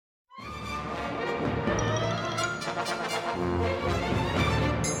Why?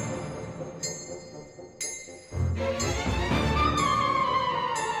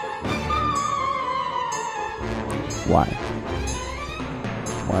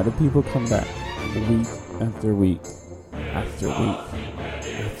 Why do people come back week after week after week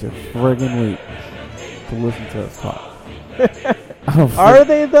after friggin' week to listen to us talk? Are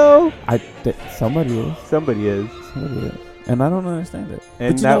they though? Somebody is. Somebody is. Somebody is. And I don't understand it.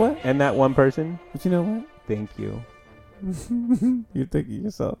 And but you know what? And that one person. But you know what? Thank you. You're thinking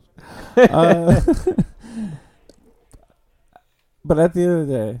yourself. But at the end of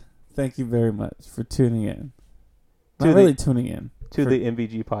the day, thank you very much for tuning in. Not really tuning in. To the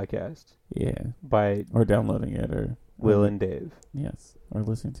MVG podcast. Yeah. Or downloading it or... Will and Dave. Yes. Or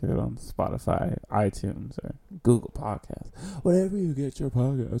listening to it on Spotify, iTunes, or Google Podcasts. Whatever you get your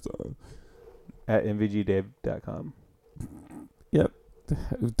podcast on. At mvgdave.com. Yep.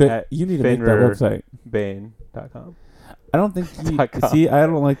 You need to make that website. Bain.com. I don't think see, I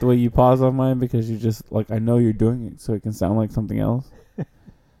don't like the way you pause on mine because you just, I know you're doing it so it can sound like something else.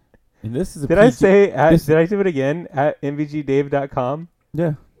 And this is did I do it again? At mvgdave.com?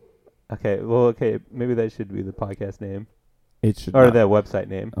 Yeah. Okay, maybe that should be the podcast name. It should. Or the website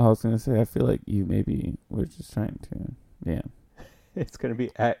name. I was going to say, I feel like you maybe were just trying to, yeah. It's going to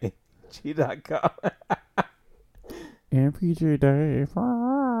be at mvg.com.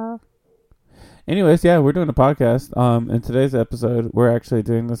 MVG. Anyways, yeah, we're doing a podcast. In today's episode, we're actually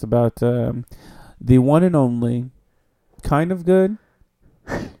doing this about the one and only kind of good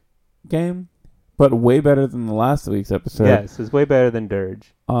game, but way better than the last week's episode. Yes, it's way better than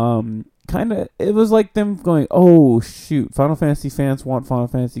Dirge. It was like them going, oh shoot, Final Fantasy fans want Final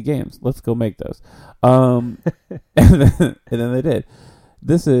Fantasy games. Let's go make those. and then they did.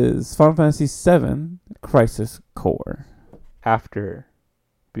 This is Final Fantasy VII Crisis Core.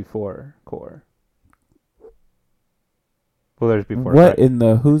 Before Core. Well, there's before. What in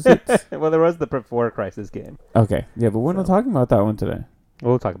the who's it? Well, there was the before Crisis game. Okay, yeah, but we're not talking about that one today.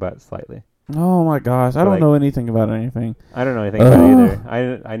 We'll talk about it slightly. Oh my gosh, I don't know anything about anything. I don't know anything about it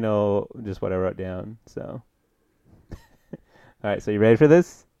either. I know just what I wrote down. So, all right. So you ready for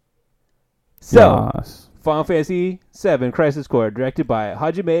this? So, yes. Final Fantasy VII Crisis Core, directed by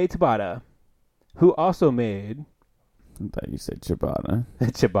Hajime Tabata, who also made. I thought you said Ciabatta.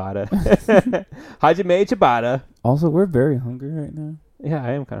 Ciabatta. Hajime Ciabatta. Also, we're very hungry right now. Yeah,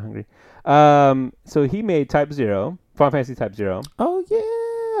 I am kind of hungry. So he made Type 0, Final Fantasy Type 0. Oh,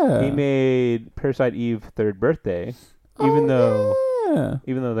 yeah. He made Parasite Eve Third Birthday, even though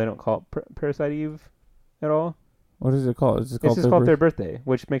they don't call it Parasite Eve at all. What is it called? It's just called Third Birthday,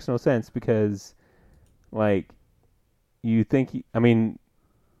 which makes no sense because, you think...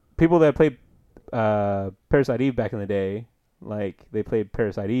 people that played Parasite Eve back in the day, they played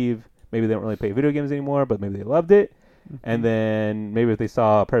Parasite Eve. Maybe they don't really play video games anymore, but maybe they loved it. Mm-hmm. And then maybe if they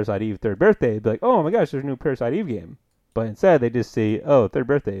saw Parasite Eve Third Birthday, they'd be like, oh my gosh, there's a new Parasite Eve game. But instead, they just see, oh, Third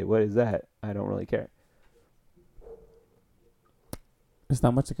Birthday, what is that? I don't really care. It's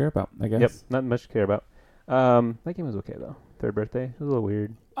not much to care about, I guess. Yep, not much to care about. That game was okay, though. Third Birthday. It was a little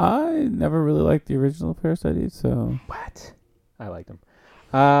weird. I never really liked the original Parasite Eve, so... What? I liked them.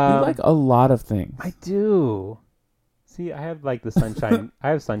 You like a lot of things. I do. See, I have the sunshine. I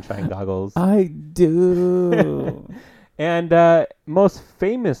have sunshine goggles. I do. And most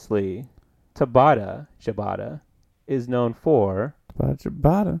famously, Ciabatta is known for.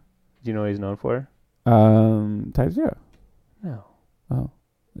 Ciabatta. Do you know what he's known for? Type 0. No.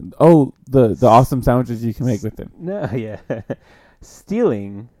 Oh, the awesome sandwiches you can make with them. No, yeah.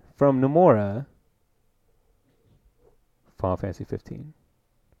 Stealing from Nomura. Final Fantasy 15.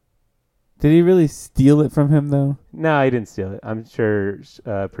 Did he really steal it from him, though? No, he didn't steal it. I'm sure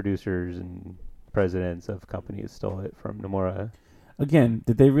producers and presidents of companies stole it from Nomura. Again,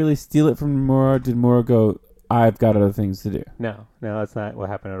 did they really steal it from Nomura? Did Nomura go, I've got other things to do? No, that's not what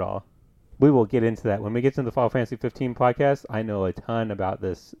happened at all. We will get into that. When we get to the Final Fantasy 15 podcast, I know a ton about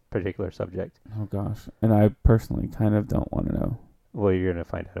this particular subject. Oh, gosh. And I personally kind of don't want to know. Well, you're going to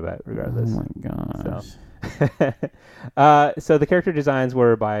find out about it regardless. Oh, my gosh. So the character designs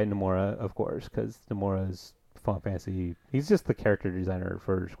were by Nomura, of course, because Nomura's Final Fantasy. He's just the character designer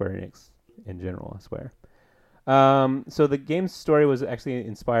for Square Enix in general, I swear. So the game's story was actually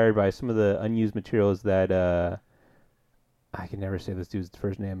inspired by some of the unused materials that I can never say this dude's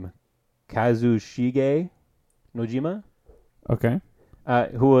first name, Kazushige Nojima. Okay.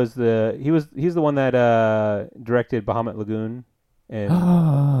 Who was he's the one that directed Bahamut Lagoon. And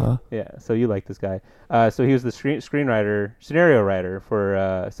yeah, so you like this guy. So he was the scenario writer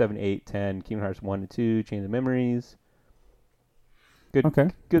for 7, 8, 10, Kingdom Hearts 1 and 2, Chains of Memories.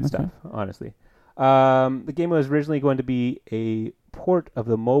 Good stuff, honestly. The game was originally going to be a port of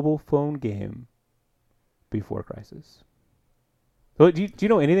the mobile phone game Before Crisis. So do you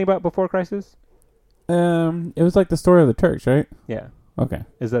know anything about Before Crisis? It was like the story of the Turks, right? Yeah. Okay.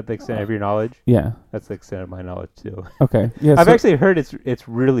 Is that the extent of your knowledge? Yeah. That's the extent of my knowledge too. Okay. Yeah. I've actually heard it's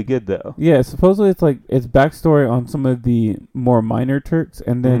really good though. Yeah. Supposedly it's backstory on some of the more minor Turks,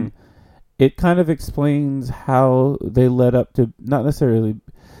 and then it kind of explains how they led up to not necessarily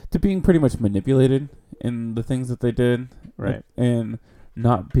to being pretty much manipulated in the things that they did, Right. And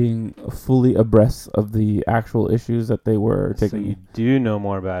not being fully abreast of the actual issues that they were So taking. you do know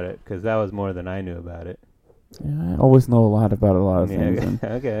more about it because that was more than I knew about it. Yeah, I always know a lot about a lot of things. Yeah, And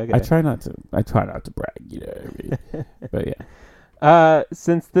okay. I try not to brag, you know. But yeah.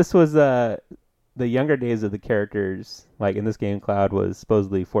 Since this was the younger days of the characters, like in this game, Cloud was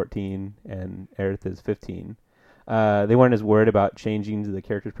supposedly 14 and Aerith is 15. They weren't as worried about changing the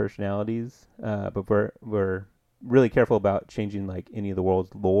characters' personalities, but we're really careful about changing like any of the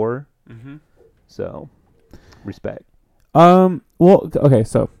world's lore. Mm-hmm. So, respect. Well, okay.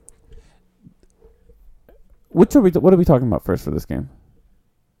 So, what are we talking about first for this game?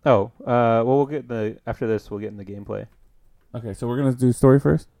 Oh, well, after this we'll get in the gameplay. Okay, so we're gonna do story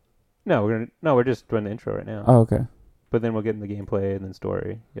first. No, we're just doing the intro right now. Oh, okay. But then we'll get in the gameplay and then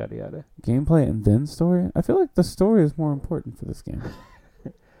story, yada yada. Gameplay and then story. I feel like the story is more important for this game.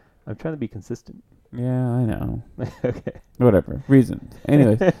 I'm trying to be consistent. Yeah, I know. Okay. Whatever reasons.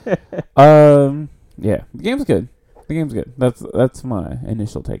 Anyways, yeah, the game's good. That's my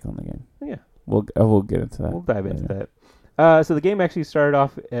initial take on the game. Yeah. We'll get into that. We'll dive into that. So the game actually started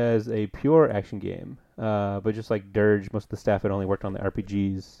off as a pure action game, but just like Dirge, most of the staff had only worked on the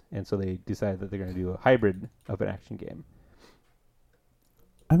RPGs, and so they decided that they're going to do a hybrid of an action game.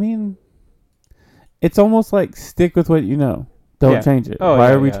 I mean, it's almost like stick with what you know. Don't change it. Oh,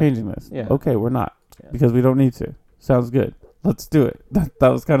 Why are we changing this? Yeah. Okay, we're not because we don't need to. Sounds good. Let's do it. That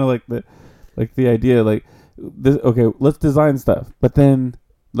was kind of like the idea. Like this. Okay, let's design stuff, but then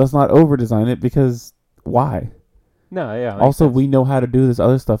let's not over design it because why? No, yeah. Also, we know how to do this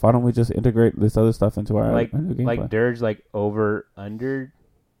other stuff. Why don't we just integrate this other stuff into our new gameplay? Like Dirge, like under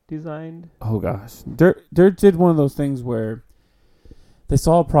designed. Oh gosh, Dirge did one of those things where they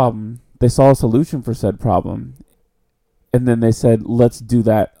saw a problem, they saw a solution for said problem, and then they said, "Let's do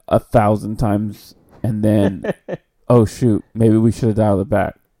that 1,000 times," and then, oh shoot, maybe we should have dialed it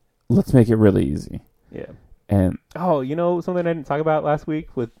back. Let's make it really easy. Yeah. And something I didn't talk about last week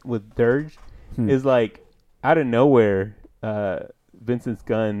with Dirge is like out of nowhere, Vincent's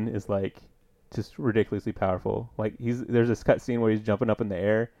gun is like just ridiculously powerful. Like there's this cutscene where he's jumping up in the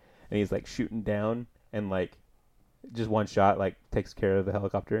air and he's like shooting down and like just one shot like takes care of the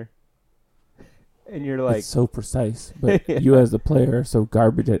helicopter. And you're like, it's so precise, but you as the player are so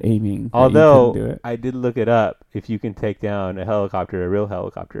garbage at aiming. Although you couldn't do it. I did look it up, if you can take down a real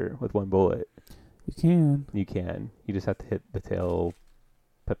helicopter with one bullet, you can. You can. You just have to hit the tail.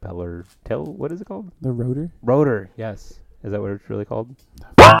 What is it called? The rotor? Rotor, yes. Is that what it's really called?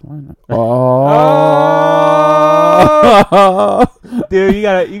 Why not? Oh! Dude, you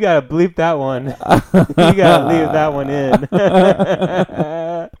gotta bleep that one. You gotta leave that one in.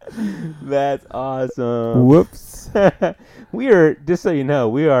 That's awesome. Whoops. Just so you know,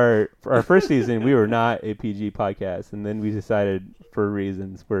 for our first season, we were not a PG podcast, and then we decided for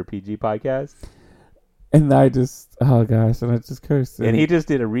reasons we're a PG podcast. And I just, oh gosh, and I just cursed. And he just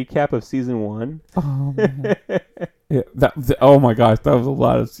did a recap of season 1. Oh man. Yeah, oh my gosh, that was a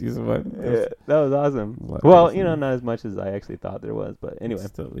lot of season 1. Yeah, that was awesome. Well, not as much as I actually thought there was, but anyway.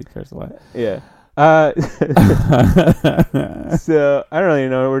 Still, we cursed a lot. Yeah. So I don't really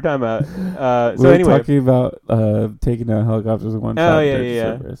know what we're talking about. We're talking about taking down helicopters in one shot. Oh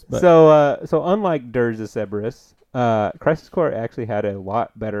yeah. Cerberus, so unlike Dirge the Cerberus, Crisis Core actually had a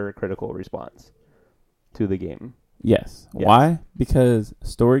lot better critical response to the game. Yes. Why? Because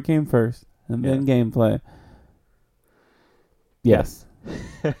story came first and then gameplay. Yes.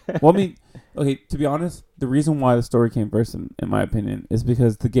 Well, I mean, okay, to be honest, the reason why the story came first, in my opinion, is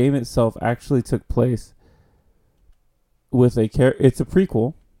because the game itself actually took place with it's a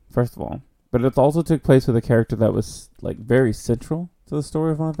prequel, first of all, but it also took place with a character that was like very central to the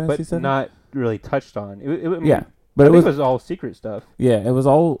story of Final Fantasy VII. But not really touched on. But it was all secret stuff. Yeah, it was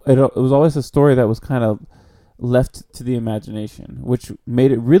always a story that was kind of left to the imagination, which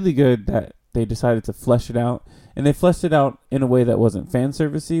made it really good that they decided to flesh it out. And they fleshed it out in a way that wasn't fan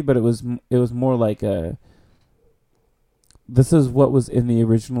servicey, but it was more like this is what was in the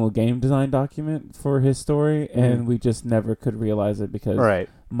original game design document for his story, and we just never could realize it because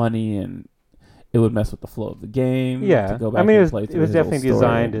money, and it would mess with the flow of the game. Yeah, to go back I mean, and it play was through his whole definitely story.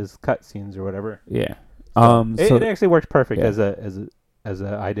 designed as cutscenes or whatever. Yeah. So So it actually worked perfect yeah. as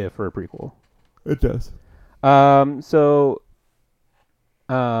a idea for a prequel. it does. So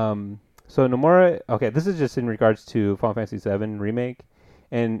Nomura. Okay, this is just in regards to Final Fantasy VII remake,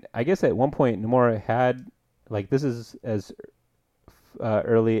 and I guess at one point Nomura had this is as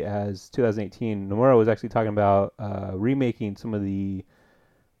early as 2018. Nomura was actually talking about remaking some of the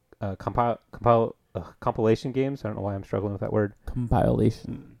compilation games. I don't know why I'm struggling with that word.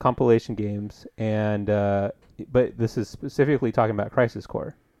 Compilation games, and but this is specifically talking about Crisis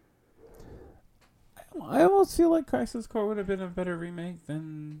Core. I almost feel like Crisis Core would have been a better remake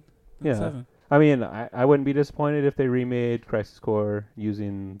than 7. I mean, I wouldn't be disappointed if they remade Crisis Core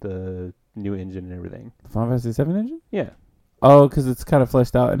using the new engine and everything. The Final Fantasy 7 engine? Yeah. Oh, because it's kind of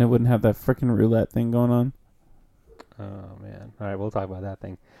fleshed out and it wouldn't have that freaking roulette thing going on. Oh, man. All right, we'll talk about that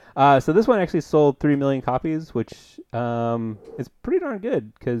thing. So this one actually sold 3 million copies, which is pretty darn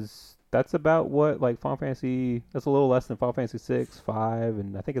good because that's about what Final Fantasy. That's a little less than Final Fantasy 6, 5,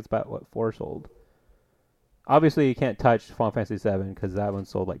 and I think it's about what 4 sold. Obviously, you can't touch Final Fantasy 7 because that one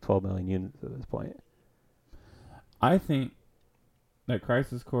sold 12 million units at this point. I think that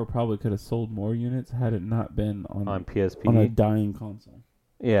Crisis Core probably could have sold more units had it not been on PSP on a dying console.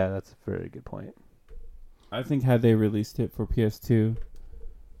 Yeah, that's a very good point. I think had they released it for PS2,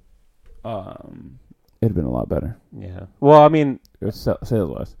 it'd been a lot better. Yeah. Well, I mean, sales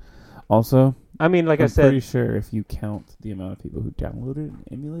wise. Also, I mean, I'm I said, pretty sure if you count the amount of people who downloaded and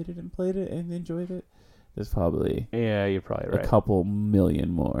emulated and played it and enjoyed it, there's probably you're probably right. A couple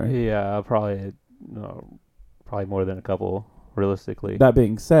million more. Yeah, probably more than a couple, realistically. That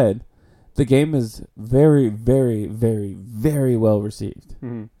being said, the game is very, very, very, very well received.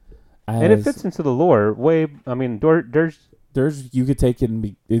 Mm-hmm. And it fits into the lore. There's you could take it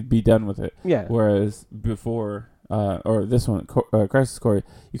and it'd be done with it. Yeah. Whereas before, or this one, Crisis Core,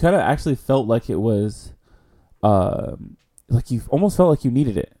 you kind of actually felt like it was, you almost felt like you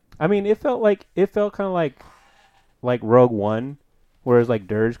needed it. I mean, it felt kind of like Rogue One, whereas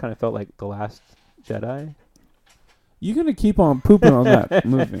Dirge kind of felt like The Last Jedi. You're gonna keep on pooping on that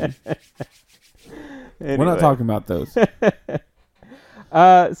movie. Anyway. We're not talking about those.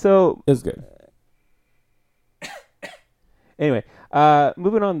 So it's good. Anyway,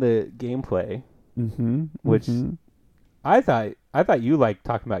 moving on the gameplay, which I thought you liked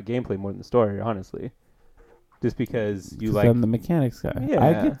talking about gameplay more than the story, honestly. Just because I'm the mechanics guy. Yeah.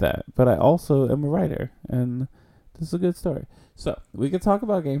 I get that, but I also am a writer, and this is a good story. So we could talk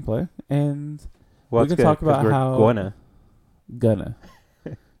about gameplay, and we can talk about how gonna.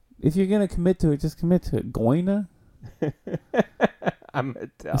 If you're gonna commit to it, just commit to it. Goina. I'm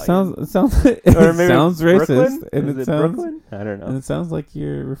Italian. It sounds racist, Brooklyn? and Is it it sounds. Brooklyn? I don't know. And it sounds like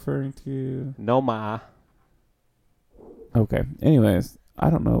you're referring to Noma. Okay. Anyways, I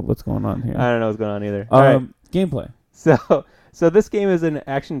don't know what's going on here. I don't know what's going on either. All right. Gameplay. So this game is an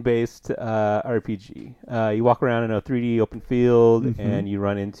action-based RPG. You walk around in a 3D open field, and you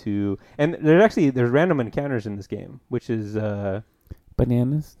run into... And there's random encounters in this game, which is...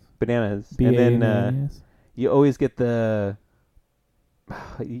 Bananas. And then you always get the...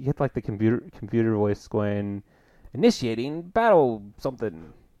 You get the computer voice going, initiating battle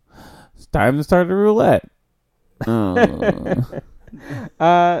something. It's time to start the roulette.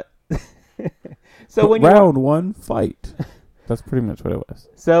 So when round one, fight. That's pretty much what it was.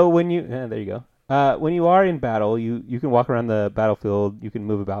 So when you there you go. When you are in battle, you can walk around the battlefield. You can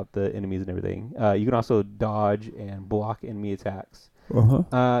move about the enemies and everything. You can also dodge and block enemy attacks.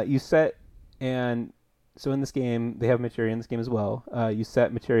 You set so in this game they have materia in this game as well. You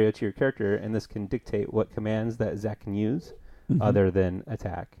set materia to your character, and this can dictate what commands that Zack can use other than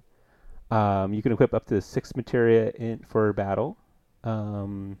attack. You can equip up to 6 materia for battle.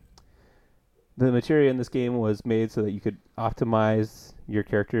 The materia in this game was made so that you could optimize your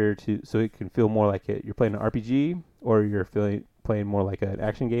character so it can feel more like you're playing an RPG, or you're playing more like an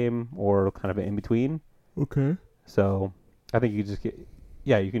action game, or kind of an in-between. Okay. So I think you just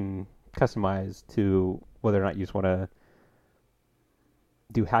you can customize to whether or not you just want to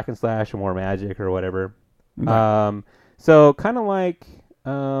do hack and slash or more magic or whatever. Right. So kind of like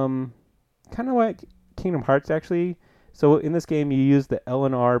Kingdom Hearts, actually. So in this game, you use the L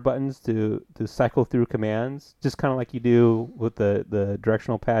and R buttons to cycle through commands, just kind of like you do with the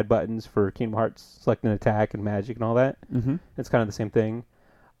directional pad buttons for Kingdom Hearts, selecting attack and magic and all that. Mm-hmm. It's kind of the same thing.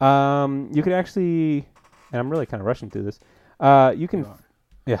 You can actually, and I'm really kind of rushing through this. You can,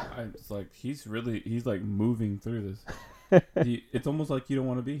 It's like he's moving through this. It's almost like you don't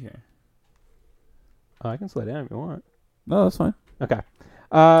want to be here. I can slow down if you want. No, that's fine. Okay.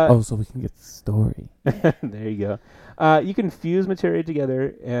 So we can get the story. There you go. You can fuse materia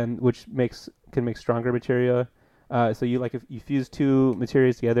together, and which can make stronger materia. So if you fuse two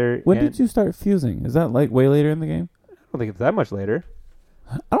materials together. When did you start fusing? Is that like way later in the game? I don't think it's that much later.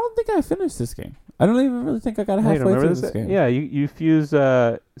 I don't think I finished this game. I don't even really think I got halfway through this game. Yeah, you fuse.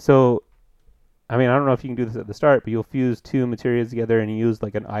 So, I mean, I don't know if you can do this at the start, but you'll fuse two materials together and you use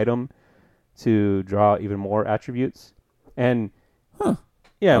like an item to draw even more attributes. And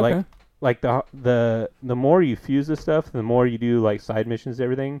yeah, okay. like the more you fuse this stuff, the more you do like side missions and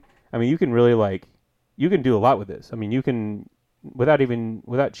everything. I mean, you can really you can do a lot with this. I mean, you can without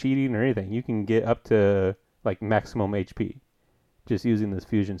cheating or anything, you can get up to like maximum HP just using this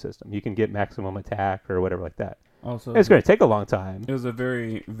fusion system. You can get maximum attack or whatever like that. Also, it's going to take a long time. It was a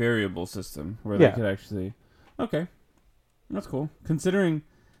very variable system where they could actually. Okay, that's cool. Considering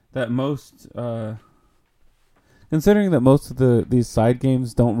that most of these side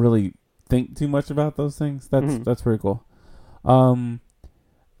games don't really think too much about those things, that's pretty cool. Can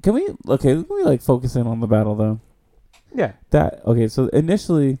we like focus in on the battle though? Yeah. So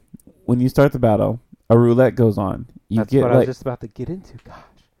initially, when you start the battle, a roulette goes on. That's what I was just about to get into.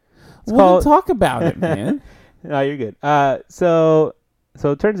 Gosh. Talk about it, man. No, you're good. So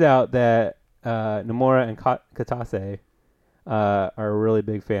it turns out that Nomura and Katase are really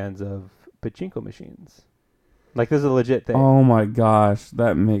big fans of pachinko machines. Like, this is a legit thing. Oh my gosh,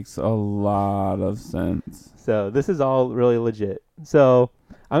 that makes a lot of sense. So this is all really legit. So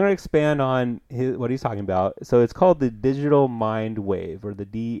I'm going to expand on what he's talking about. So it's called the Digital Mind Wave, or the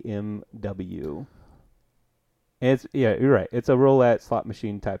DMW. And you're right. It's a roulette slot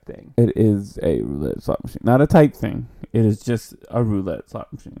machine type thing. It is a roulette slot machine. Not a type thing. It is just a roulette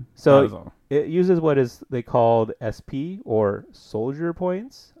slot machine. So it uses what they called SP, or soldier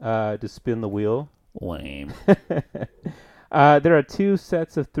points, to spin the wheel. Lame. There are two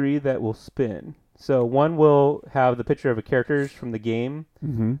sets of 3 that will spin. So one will have the picture of a characters from the game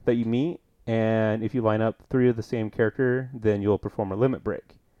that you meet. And if you line up 3 of the same character, then you'll perform a limit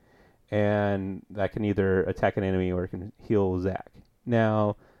break. And that can either attack an enemy or it can heal Zack.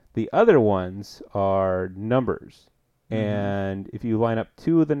 Now, the other ones are numbers. And if you line up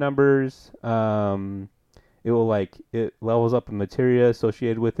 2 of the numbers, it levels up a materia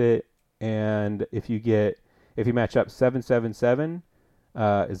associated with it. And if you match up 777,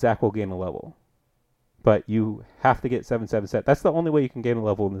 Zack will gain a level. But you have to get 777. That's the only way you can gain a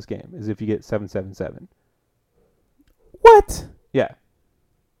level in this game, is if you get 777. What? Yeah.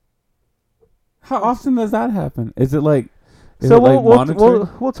 How often does that happen? Is it like...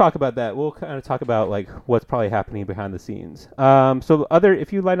 we'll talk about that. We'll kind of talk about like what's probably happening behind the scenes.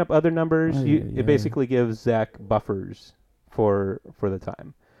 If you line up other numbers, it basically gives Zack buffers for the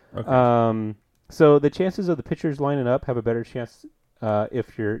time. Okay. So the chances of the pitchers lining up have a better chance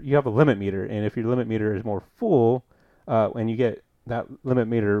if you have a limit meter, and if your limit meter is more full, and you get that limit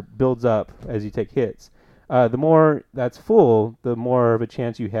meter builds up as you take hits. The more that's full, the more of a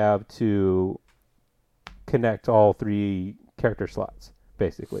chance you have to connect all 3 character slots,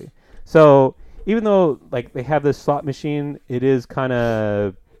 basically. So even though like they have this slot machine, it is kind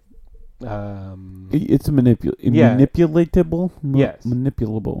of it's manipulatable. Yes,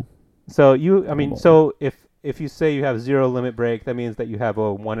 manipulable. So if you say you have 0 limit break, that means that you have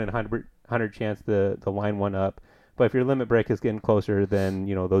a 1 in 100 chance to line one up. But if your limit break is getting closer, then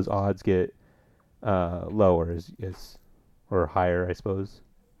those odds get lower or higher, I suppose.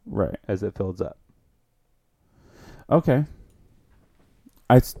 Right. As it fills up. Okay.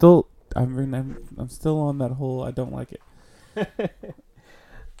 I'm still on that whole I don't like it.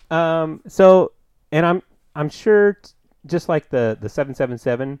 And I'm sure just like the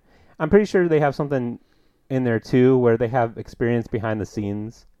 777, I'm pretty sure they have something in there too where they have experience behind the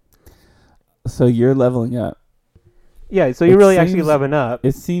scenes. So you're leveling up. Yeah, so you're really actually leveling up.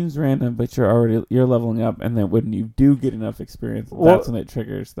 It seems random, but you're leveling up, and then when you do get enough experience, that's when it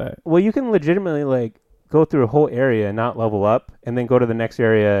triggers that. Well, you can legitimately like go through a whole area and not level up, and then go to the next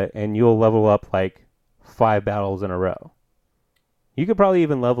area, and you'll level up like 5 battles in a row. You could probably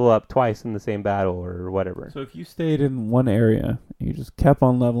even level up twice in the same battle or whatever. So if you stayed in one area, you just kept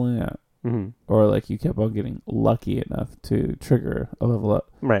on leveling up, or like you kept on getting lucky enough to trigger a level up.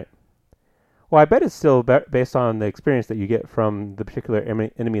 Right. Well, I bet it's still based on the experience that you get from the particular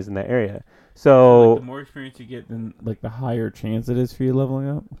enemies in that area. So like the more experience you get, then like the higher chance it is for you leveling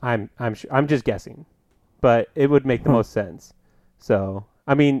up. I'm just guessing, but it would make the most sense. So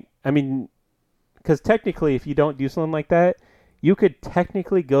I mean, because technically, if you don't do something like that, you could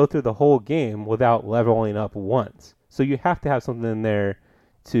technically go through the whole game without leveling up once. So you have to have something in there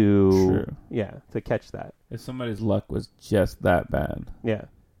to True. to catch that. If somebody's luck was just that bad, Yeah,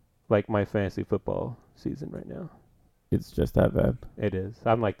 like my fantasy football season right now. it's just that bad. It is.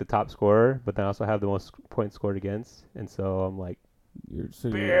 I'm like the top scorer, but then I also have the most points scored against, and so I'm like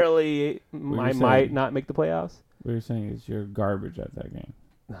barely. I might not make the playoffs. What you're saying is you're garbage at that game.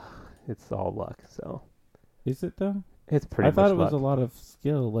 It's all luck. So Is it though? it's pretty. I thought much it was luck. a lot of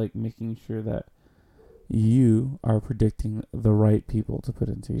skill, like making sure that you are predicting the right people to put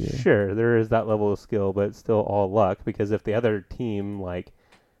into your. Sure, there is that level of skill, but it's still all luck because if the other team like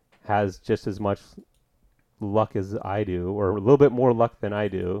has just as much luck as I do, or a little bit more luck than I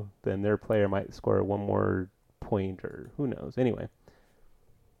do, then their player might score one more point, or who knows. Anyway,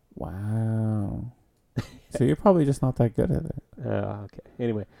 Wow. So you're probably just not that good at it. okay.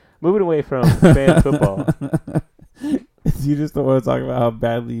 Anyway, moving away from fan football. You just don't want to talk about how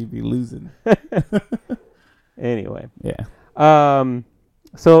badly you'd be losing. Anyway, Yeah.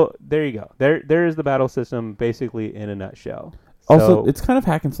 so there you go. There is the battle system basically in a nutshell. Also, So- it's kind of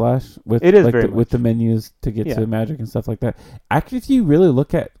hack and slash with It is like very with the much. menus to get Yeah. to magic and stuff like that. Actually, if you really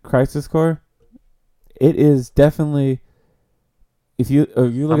look at Crisis Core, it is definitely. If you look I'm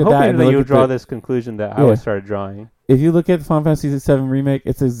at hoping that and that look you at draw the, this conclusion that Yeah. I started drawing. if you look at Final Fantasy VII Remake,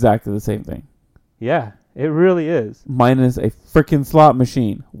 it's exactly the same thing. Yeah, it really is. Minus a freaking slot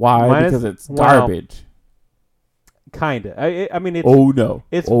machine. Why? Minus- Because it's wow. garbage. Kinda. I mean, it's Oh no!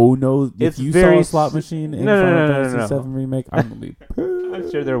 it's- Oh no! If it's you saw very a slot s- machine in No, no, Final no, no, Fantasy no. VII Remake, I'm gonna be.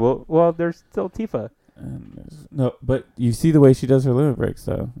 I'm sure there will. Well, there's still Tifa. No, but you see the way she does her limit breaks,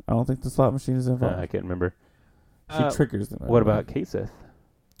 though. I don't think the slot machine is involved. I can't remember. She triggers them. What about Kaseth?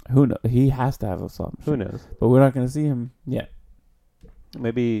 Who knows? He has to have a slot machine. Who knows? But we're not going to see him yet.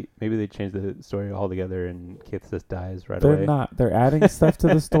 Maybe they change the story altogether and Kaseth dies right They're away. not. They're adding stuff to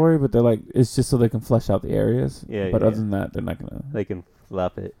the story, but they're like, it's just so they can flesh out the areas. Yeah, But yeah, other than that, they're not going to. They can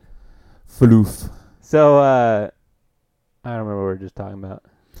fluff it. Floof. So I don't remember what we were just talking about.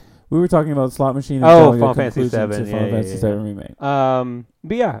 We were talking about slot machine. And Oh, telling a Final Fantasy conclusion VII, to Final yeah, Fantasy yeah, yeah. VII Remake.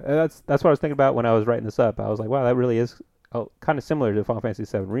 But yeah, that's what I was thinking about when I was writing this up. I was like, wow, that really is kind of similar to Final Fantasy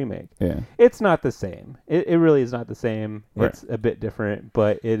VII Remake. Yeah. It's not the same. It really is not the same. Right. It's a bit different,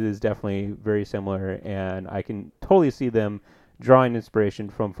 but it is definitely very similar, and I can totally see them drawing inspiration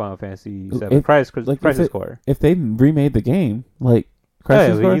from Final Fantasy VII Crisis Core. If they remade the game, like Yeah, Crisis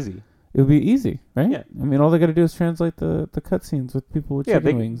it would Core, be easy. it would be easy, right? Yeah. I mean, all they got to do is translate the cutscenes with people with Yeah,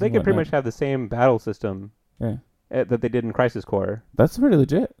 chicken wings. they and could pretty whatnot. much have the same battle system Yeah. that they did in Crisis Core. That's pretty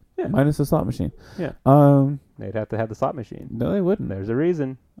legit. Yeah. Minus the slot machine. Yeah. No, They'd have to have the slot machine. they wouldn't. There's a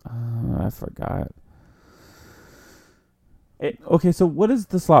reason. I forgot. It- Okay, so what is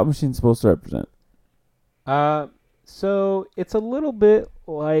the slot machine supposed to represent? So it's a little bit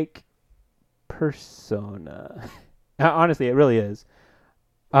like Persona. Honestly, it really is.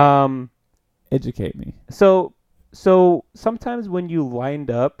 Educate me. So sometimes when you lined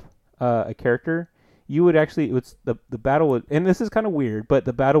up a character, you would actually the battle would, and this is kind of weird, but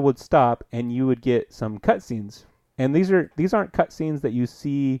the battle would stop and you would get some cutscenes. And these aren't cutscenes that you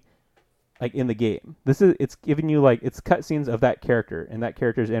see like in the game. It's giving you like it's cutscenes of that character and that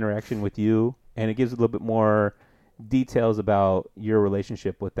character's interaction with you, and it gives a little bit more details about your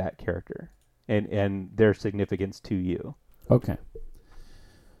relationship with that character and their significance to you. Okay.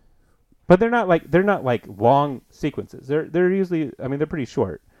 But they're not like long sequences. They're usually, I mean, they're pretty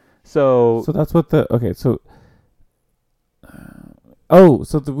short. So So that's what okay, so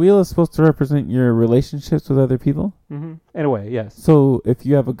so the wheel is supposed to represent your relationships with other people? in a way, yes. So if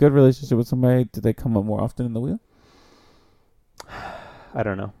you have a good relationship with somebody, do they come up more often in the wheel? I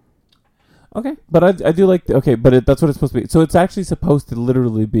don't know. Okay. But I do like but that's what it's supposed to be. So it's actually supposed to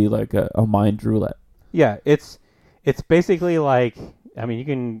literally be like a mind roulette. Yeah, it's basically like, I mean, you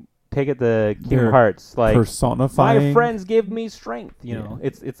can take it to Kingdom They're Hearts, like personifying. my friends give me strength. You know,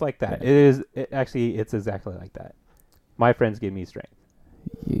 it's like that. Yeah. It's exactly like that. My friends give me strength.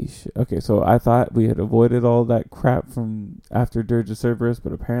 Yeesh. Okay, so I thought we had avoided all that crap from after Dirge of Cerberus,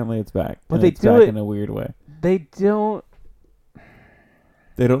 but apparently it's back. But And they it's do back it- in a weird way. They don't.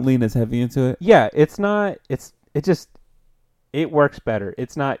 They don't lean as heavy into it. Yeah, it's not. It works better.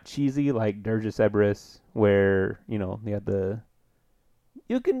 It's not cheesy like Dirge of Cerberus, where they had the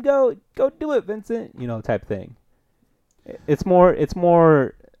 "you can go do it, Vincent," type thing. It's more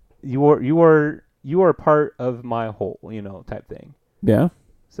you are part of my whole, type thing. Yeah.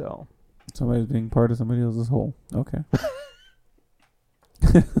 So Somebody's being part of somebody else's whole. Okay.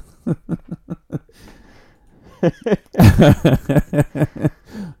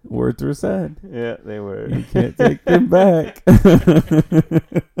 Words were said. yeah, they were. You can't take them back.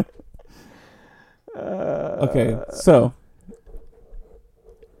 Okay, so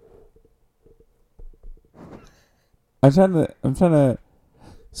I'm trying to.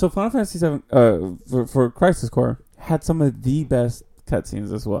 So Final Fantasy VII, for Crisis Core, had some of the best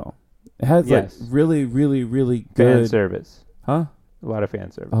cutscenes as well. It has Yes. like really, really, really Fan good. service. Huh? A lot of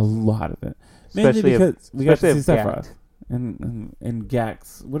fan service. A lot of it. Mainly Especially because we got to see especially Sephiroth and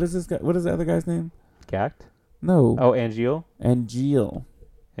Gax. What is this guy? What is the other guy's name? Gact? No. Oh, Angeal? Angeal.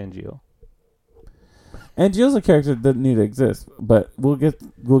 Angeal. Angeal's a character that doesn't need to exist, but we'll get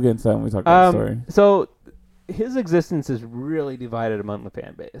into that when we talk about the story. So his existence is really divided among the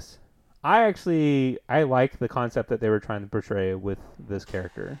fan base. I like the concept that they were trying to portray with this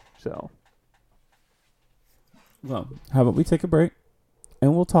character. So, Well, how about we take a break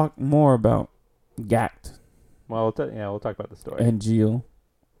and we'll talk more about Gact, we'll talk about the story. Angeal,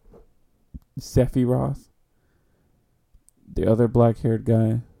 Sephiroth, the other black-haired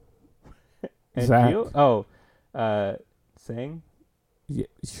guy, Zack. Angeal? Oh, Sang? Yeah,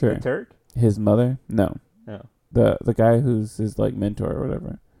 sure. The Turk? His mother? No. No. The guy who's his like mentor or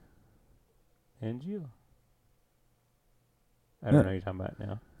whatever. Angeal? I don't know what you're talking about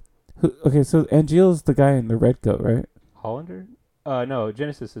now. Okay, so Angeal's the guy in the red coat, right? Hollander? No,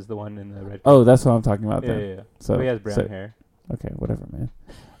 Genesis is the one in the red. Oh, that's what I'm talking about yeah, then. yeah. So But he has brown hair. Okay, whatever, man.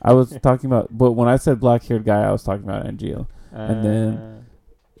 I was talking about, but when I said black-haired guy, I was talking about Angeal. And then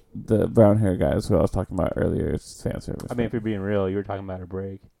the brown-haired guy is who I was talking about earlier. It's fan service. I mean, if you're being real, you were talking about a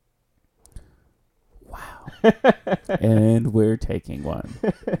break. Wow. And we're taking one.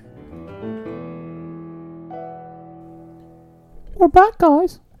 We're back,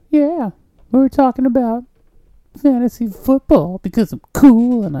 guys. Yeah, we were talking about fantasy football because I'm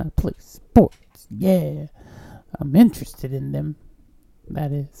cool and I play sports. Yeah, I'm interested in them.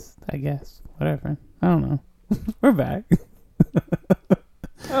 That is, I guess, whatever. I don't know. We're back.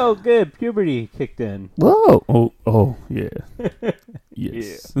 Oh, good. Puberty kicked in. Whoa. Oh, yeah.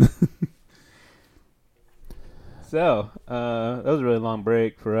 Yes. So, that was a really long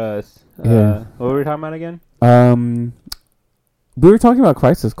break for us. Yeah. What were we talking about again? We were talking about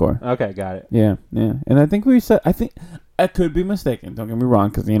Crisis Core. Okay, got it. Yeah. And I think I think I could be mistaken. Don't get me wrong,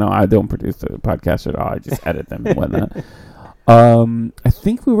 because, I don't produce the podcast at all. I just edit them and whatnot. I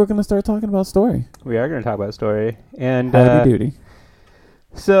think we were going to start talking about story. We are going to talk about story. And Heavy duty.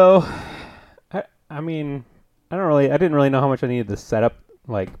 So, I didn't really know how much I needed to set up,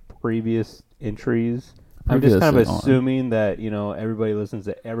 like, previous entries. I'm just kind of assuming that, everybody listens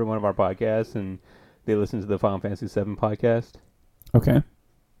to every one of our podcasts and they listen to the Final Fantasy VII podcast. Okay.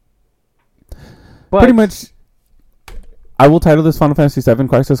 But pretty much, I will title this Final Fantasy VII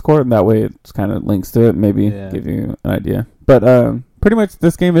Crisis Core, and that way it kind of links to it, maybe give you an idea. But pretty much,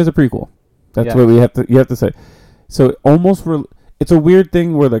 this game is a prequel. That's what you have to say. So it's a weird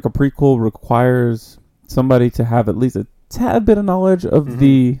thing where like a prequel requires somebody to have at least a tad bit of knowledge of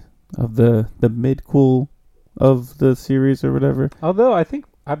the mid-cool of the series or whatever. Although I think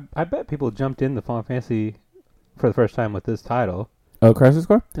I bet people jumped into Final Fantasy for the first time with this title. Oh, Crisis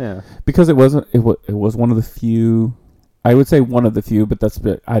Core? Yeah. Because it was one of the few, I would say one of the few, but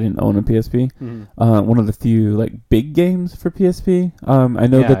I didn't own a PSP. Mm-hmm. One of the few like big games for PSP. I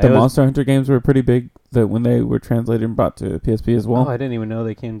know that the Monster Hunter games were pretty big that when they were translated and brought to PSP as well. Oh, I didn't even know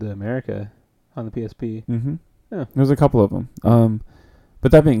they came to America on the PSP. Mm-hmm. Yeah. There's a couple of them.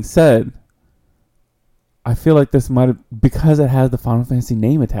 But that being said, I feel like this might have, because it has the Final Fantasy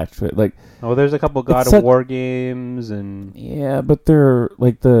name attached to it. Like, there's a couple God of War games and yeah, but they're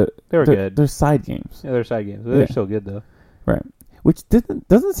like they're good. They're side games. Yeah, they're side games. They're still good though. Right. Which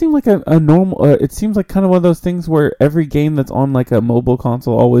doesn't seem like a normal. It seems like kind of one of those things where every game that's on like a mobile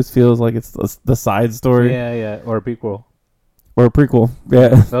console always feels like it's the side story. Yeah, or a prequel. Or a prequel. Yeah.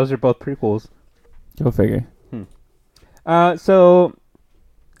 Those are both prequels. Go figure. So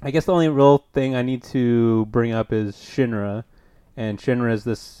I guess the only real thing I need to bring up is Shinra. And Shinra is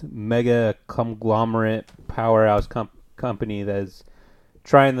this mega conglomerate powerhouse company that is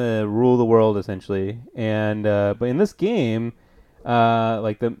trying to rule the world, essentially. And but in this game,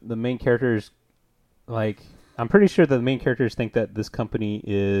 like the main characters, like I'm pretty sure that the main characters think that this company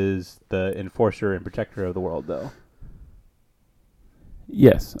is the enforcer and protector of the world, though.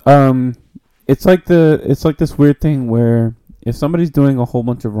 Yes. It's like this weird thing where if somebody's doing a whole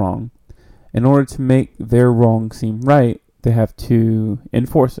bunch of wrong, in order to make their wrong seem right, they have to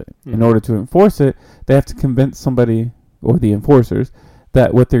enforce it. Mm-hmm. In order to enforce it, they have to convince somebody, or the enforcers,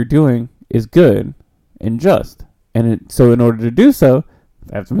 that what they're doing is good and just. And so in order to do so,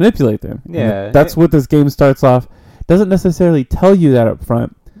 they have to manipulate them. Yeah. And that's what this game starts off. Doesn't necessarily tell you that up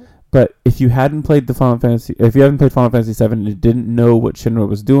front, but if you haven't played Final Fantasy VII and you didn't know what Shinra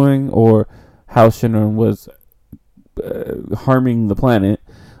was doing or how Shinra was harming the planet,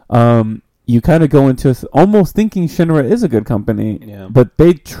 you kind of go into almost thinking Shinra is a good company, Yeah. but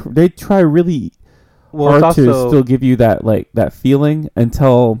they try really hard it's to still give you that that feeling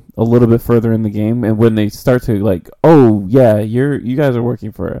until a little bit further in the game, and when they start to like, oh yeah, you guys are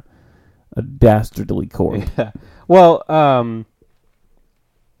working for a dastardly corp. Yeah. Well,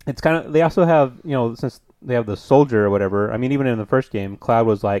 it's kind of, they also have, since they have the soldier or whatever. I mean, even in the first game, Cloud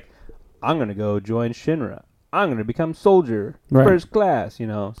was like, I'm gonna go join Shinra. I'm gonna become soldier, Right. first class.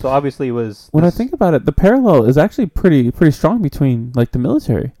 So obviously it was. When I think about it, the parallel is actually pretty strong between like the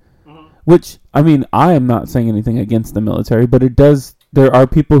military, Mhm. which I mean, I am not saying anything against the military, but it does. There are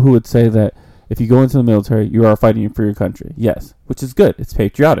people who would say that if you go into the military, you are fighting for your country. Yes, which is good. It's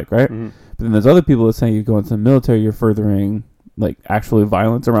patriotic, right? Mhm. But then there's other people that say you go into the military, you're furthering like actually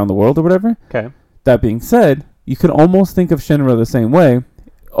violence around the world or whatever. Okay. That being said, you could almost think of Shinra the same way.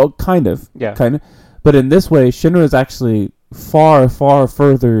 Oh, kind of. Yeah. Kind of. But in this way, Shinra is actually far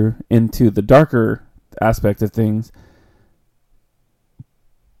further into the darker aspect of things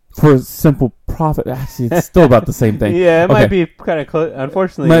for simple profit. Actually, it's still about the same thing. Yeah, it Okay. might be kind of close.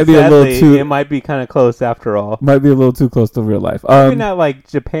 Unfortunately, Might be a sadly, little too- it might be kind of close after all. Might be a little too close to real life. Maybe not like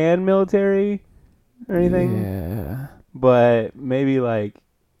Japan military or anything, Yeah. but maybe like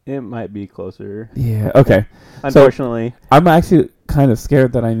it might be closer. Yeah. Okay. Unfortunately, I'm actually kind of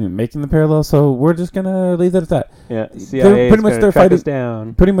scared that I'm making the parallel, so we're just gonna leave it at that. yeah. CIA pretty much they're track fighting- us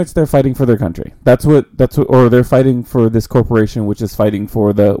down. Pretty much, they're fighting for their country. That's what, or they're fighting for this corporation, which is fighting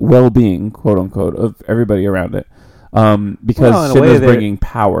for the well-being, quote unquote, of everybody around it. Because Well, in a way, Shinra's they're- bringing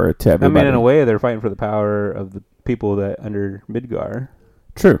power to I everybody. mean, in a way, they're fighting for the power of the people that under Midgar.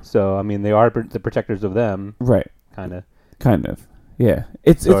 True. So I mean, they are the protectors of them, Right. kind of. Kind of. Yeah.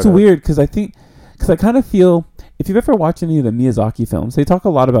 It's Sort of. weird because I kind of feel, if you've ever watched any of the Miyazaki films, they talk a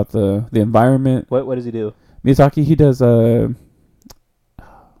lot about the environment. What does he do? Miyazaki, he does the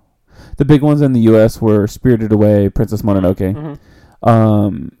big ones in the U.S. were Spirited Away, Princess Mononoke.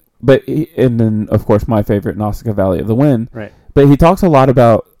 Mm-hmm. And then of course my favorite, Nausicaa Valley of the Wind. Right. But he talks a lot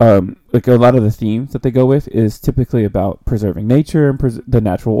about like a lot of the themes that they go with is typically about preserving nature and the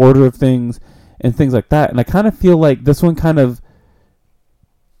natural order of things and things like that. And I kind of feel like this one kind of,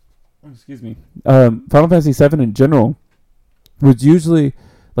 excuse me, Final Fantasy VII in general was usually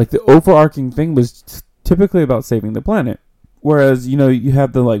like the overarching thing was typically about saving the planet, whereas you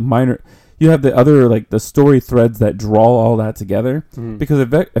have the like you have the other like the story threads that draw all that together. Mhm. Because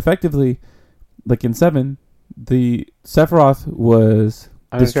effectively, like in 7, the Sephiroth was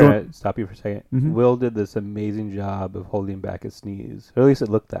I'm just destroy- going to stop you for a 2nd. Mhm. Will did this amazing job of holding back a sneeze, or at least it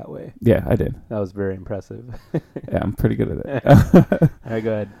looked that way. Yeah, I did. That was very impressive. Yeah, I'm pretty good at it. All right,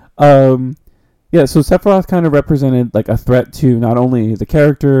 go ahead. Yeah, so Sephiroth kind of represented like a threat to not only the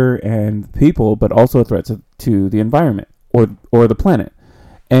character and people, but also a threat to the environment or the planet.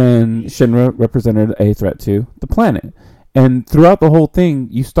 And Shinra represented a threat to the planet. And throughout the whole thing,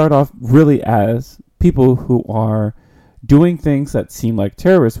 you start off really as people who are doing things that seem like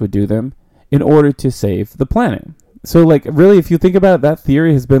terrorists would do them in order to save the planet. So, like, really, if you think about it, that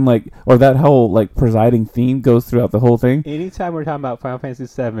theory has been like, or that whole like presiding theme goes throughout the whole thing. Anytime we're talking about Final Fantasy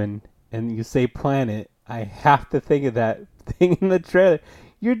VII and you say planet, I have to think of that thing in the trailer.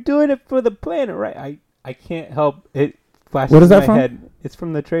 You're doing it for the planet, right? I can't help it. Flashes What is in that my from? head. It's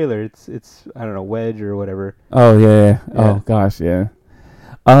from the trailer. It's I don't know, Wedge or whatever. Oh yeah. Yeah. Oh gosh, yeah.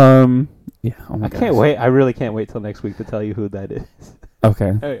 Yeah. Oh my I can't wait. I really can't wait till next week to tell you who that is.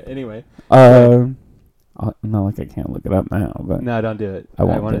 Okay. Okay, anyway, Not like I can't look it up now, but no, don't do it. I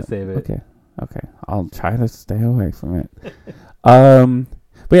won't want do to save it. Okay. I'll try to stay away from it.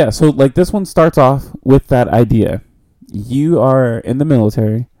 But yeah, so like this one starts off with that idea. You are in the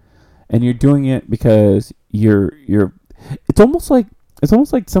military, and you're doing it because you're. It's almost like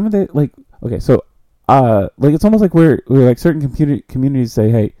some of the like. Okay, so like it's almost like we're like certain communities say,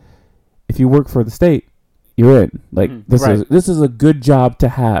 hey, if you work for the state, you're in. Like right. this is a good job to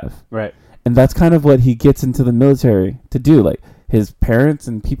have. Right. And that's kind of what he gets into the military to do. Like his parents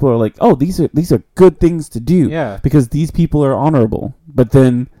and people are like, "Oh, these are good things to do Yeah. because these people are honorable." But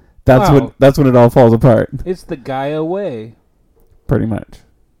then that's Wow. when it all falls apart, It's the Gaia way. pretty much.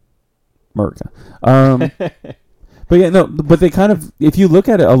 America. But yeah, no. But they kind of, if you look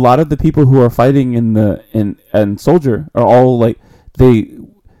at it, a lot of the people who are fighting in Soldier are all like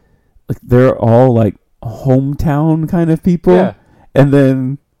they're all like hometown kind of people, Yeah. and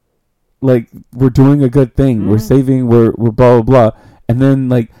then. Like we're doing a good thing. We're Mhm. saving. We're blah blah blah. And then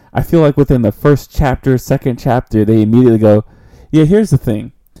like I feel like within the first chapter, second chapter, they immediately go, "Yeah, here's the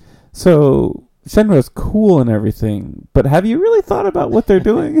thing. So Shenmue's cool and everything, but have you really thought about what they're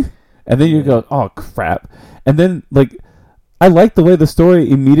doing?" And then you go, "Oh crap!" And then like I like the way the story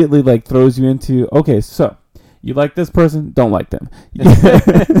immediately like throws you into, okay, so you like this person, don't like them.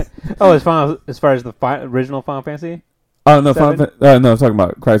 Oh, as far as the original Final Fantasy? Oh no, Seven? no, I'm talking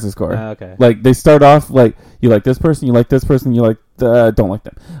about Crisis Core. Okay. Like they start off like you like this person, you like this person, you like don't like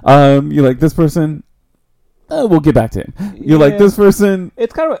them. You like this person. We'll get back to him. You like this person.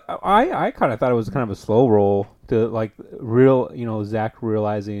 It's kind of I kind of thought it was kind of a slow roll to like Zack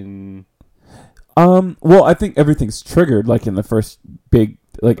realizing. Well, I think everything's triggered like in the first big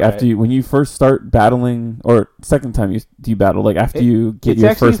like Right. after when you first start battling or second time you battle like after you get it's your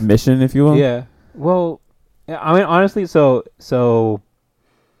actually first mission, if you will. Yeah. Well, I mean honestly, so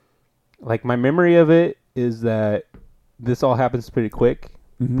like my memory of it is that this all happens pretty quick,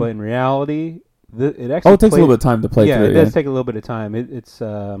 Mhm. but in reality, it actually it takes a little bit of time to play Yeah, through it it. does take a little bit of time. It's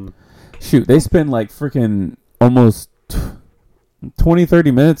Shoot, they spend like freaking almost 20,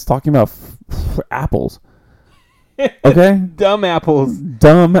 30 minutes talking about apples. Okay? dumb apples.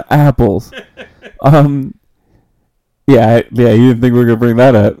 Dumb apples. Yeah, you didn't think we were going to bring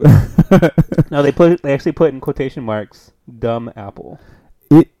that up. No, they actually put in quotation marks dumb apple.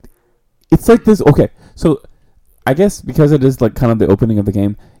 It's like this. Okay, so I guess because it is like kind of the opening of the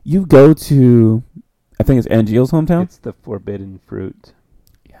game, you go to, I think it's Angeal's hometown. It's the forbidden fruit.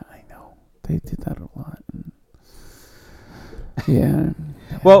 Yeah, I know. They did that a lot. Yeah.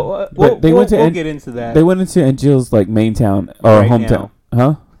 Well, we'll get into that. They went into Angeal's like main town or Right hometown. now.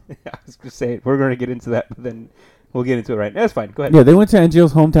 Huh? I was going to say we're going to get into that, but then we'll get into it right now. That's fine. Go ahead. Yeah, they went to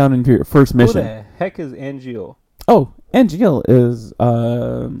Angeal's hometown in your first Who mission. the heck is Angeal? Oh, Angeal is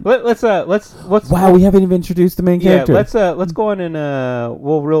Let's wow, we haven't even introduced the main character. let's go on and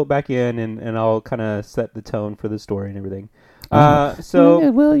we'll reel it back in and I'll kind of set the tone for the story and everything.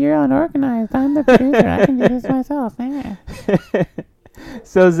 So Will, you're unorganized. I'm the producer. I can do this myself.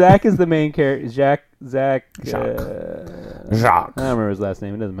 so Zach is the main character. Zach. Jacques. I don't remember his last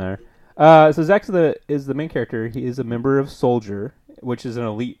name. It doesn't matter. So Zach is the main character. He is a member of Soldier, which is an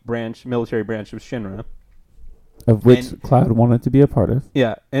elite military branch of Shinra. Of which Cloud wanted to be a part of.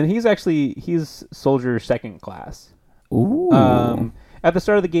 Yeah, and he's Soldier second class. Ooh. At the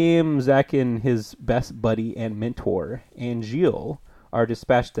start of the game, Zack and his best buddy and mentor, Angeal, are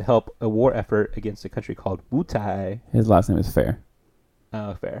dispatched to help a war effort against a country called Wutai. His last name is Fair.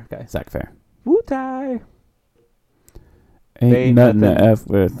 Oh, Fair. Okay. Zack Fair. Wutai. Ain't nothing to F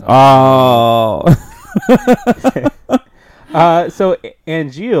with. Oh. So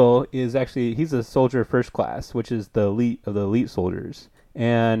Angeal is actually he's a soldier first class, which is the elite of the elite soldiers.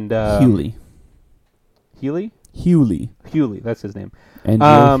 And Hewley. Hewley, that's his name.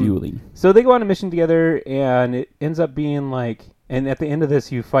 Angeal Hewley. So they go on a mission together, and it ends up being like, and at the end of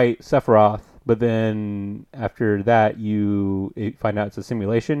this, you fight Sephiroth, but then after that, you find out it's a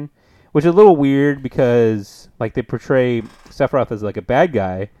simulation, which is a little weird because like they portray Sephiroth as like a bad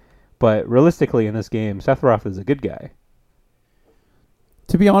guy, but realistically in this game, Sephiroth is a good guy.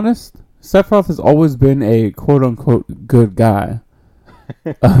 To be honest, Sephiroth has always been a quote-unquote good guy.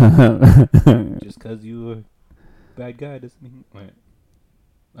 Just because you a bad guy doesn't mean... Wait.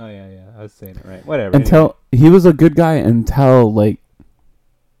 Oh, yeah, I was saying it right. Whatever. He was a good guy until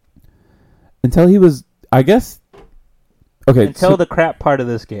he was, I guess... Okay. Until the crap part of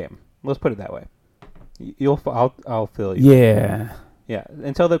this game. Let's put it that way. I'll fill you. Yeah. Yeah,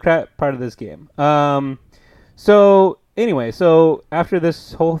 until the crap part of this game. So... Anyway, so after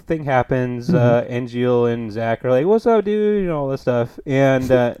this whole thing happens, Angeal and Zach are like, "What's up, dude?" all this stuff, and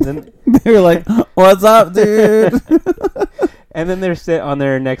then they were like, "What's up, dude?" And then they're set on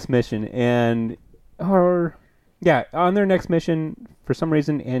their next mission, on their next mission, for some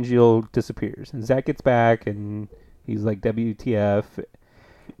reason, Angeal disappears, and Zach gets back, and he's like, "WTF?"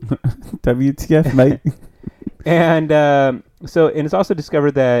 WTF, mate. And so it's also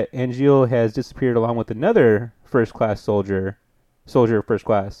discovered that Angeal has disappeared along with another first-class soldier first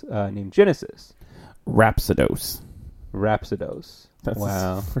class, named Genesis. Rhapsodos. Wow. That's his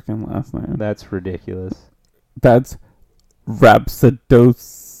freaking last name. That's ridiculous. That's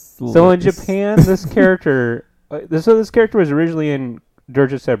Rhapsodos. So in Japan, this character... this character was originally in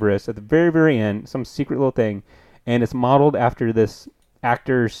Dirge of Cerberus at the very, very end, some secret little thing, and it's modeled after this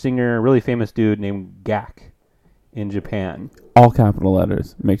actor, singer, really famous dude named Gak in Japan. All capital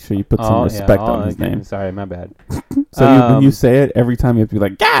letters. Make sure you put some respect on his name. Sorry, my bad. So when you say it, every time you have to be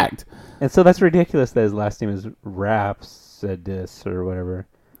like, gagged! And so that's ridiculous that his last name is Rhapsodus or whatever.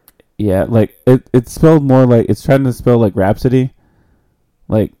 Yeah, like, it's spelled more like, it's trying to spell like Rhapsody.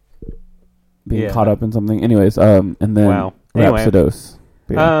 Like, being caught up in something. Anyways, and then Rhapsodos.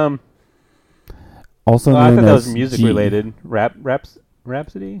 Anyway. Also I known thought that as was music G. related.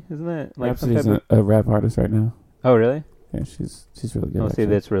 Rhapsody? Isn't that like Rhapsody's a rap artist right now. Oh, really? Yeah, she's really good. I'll say actually.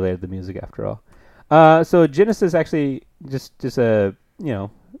 that's related to the music after all. So Genesis actually just a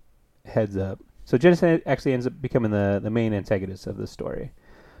heads up. So Genesis actually ends up becoming the main antagonist of this story.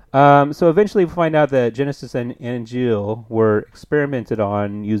 So eventually we find out that Genesis and Angeal were experimented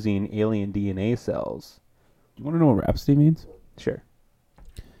on using alien DNA cells. You want to know what Rhapsody means? Sure.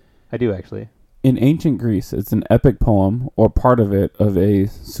 I do actually. In ancient Greece, it's an epic poem or part of it of a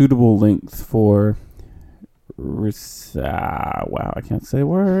suitable length for wow, I can't say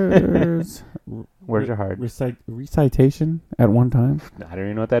words. Words are hard. Recitation at one time. I don't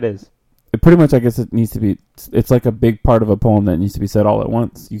even know what that is. It pretty much, I guess, it needs to be. It's like a big part of a poem that needs to be said all at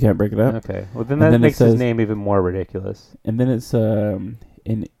once. You can't break it up. Okay. Well, then makes his name even more ridiculous. And then it's in.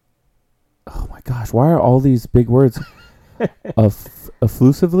 Oh my gosh! Why are all these big words?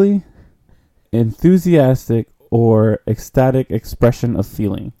 Effusively, enthusiastic, or ecstatic expression of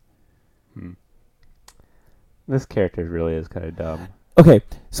feeling. This character really is kind of dumb. Okay,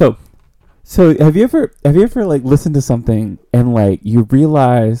 so have you ever like listened to something and like you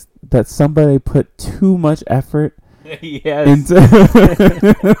realize that somebody put too much effort Yes. into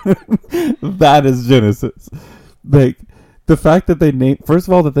that is Genesis. Like the fact that they named, first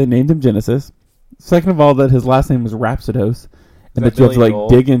of all, that they named him Genesis. Second of all, that his last name was Rhapsodos, and that you have to like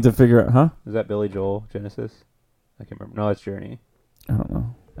dig in to figure out. Huh? Is that Billy Joel Genesis? I can't remember. No, it's Journey. I don't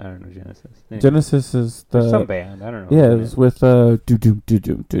know. I don't know Genesis. Anyway. Genesis is There's the some band. I don't know. yeah. It was with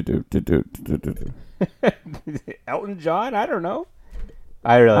Elton John. I don't know.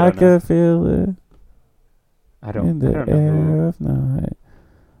 I really I don't know. could feel it I in don't. the I don't know. air of night.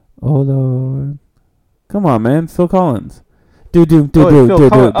 Oh Lord, come on, man, Phil Collins. Phil Collins.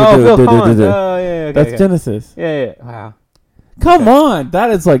 Oh, yeah. Okay, That's okay. Genesis. Yeah. Wow. Come on,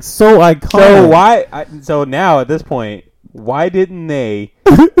 that is like so iconic. So now at this point, why didn't they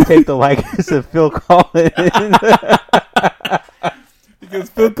take the likeness of Phil Collins? Because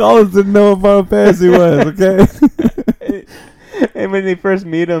Phil Collins didn't know what Final Fantasy was. Okay. And when they first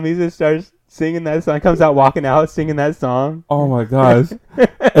meet him, he just starts singing that song. Comes out walking out singing that song. Oh my gosh!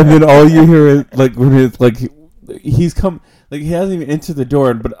 And then all you hear is like when it's like he's come, like he hasn't even entered the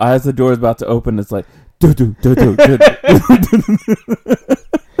door, but as the door is about to open, it's like do do do do do.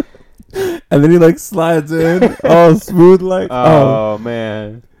 And then he like slides in, all smooth like. Oh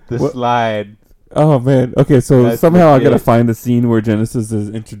man, the What? slide. Oh man. Okay, so That's somehow I gotta legit. find a scene where Genesis is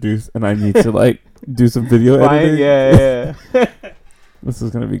introduced, and I need to like do some video editing. Yeah. This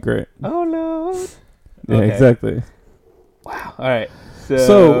is gonna be great. Oh no. Yeah, Okay. exactly. Wow. All right.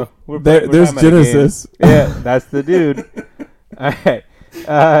 So we're there's talking about a game. Genesis. Yeah, that's the dude. All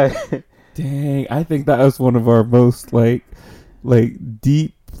right. Dang, I think that was one of our most like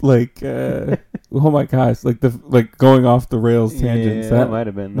deep oh my gosh, like the going off the rails tangents. Yeah, that might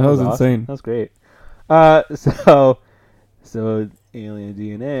have been. that was awesome. insane. That was great. So alien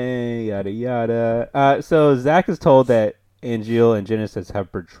DNA, yada yada. So Zack is told that Angeal and Genesis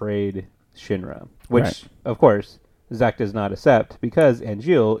have betrayed Shinra, which Right. of course Zack does not accept because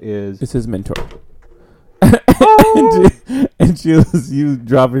Angeal is. It's his mentor. Oh! And she was you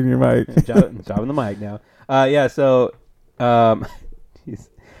dropping your mic. dropping the mic now. Yeah. So, jeez.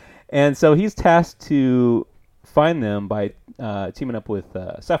 And so he's tasked to find them by teaming up with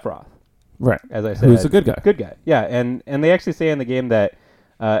Sephiroth. Right. As I said, Who's a good guy. Good guy. Yeah. And they actually say in the game that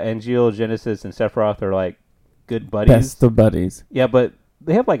Angeal, Genesis, and Sephiroth are like good buddies. Best of buddies. Yeah, but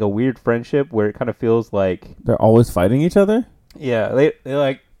they have like a weird friendship where it kind of feels like They're always fighting each other. yeah, they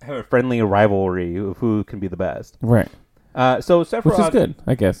like have a friendly rivalry of who can be the best. Right. So Sephiroth, Which is good,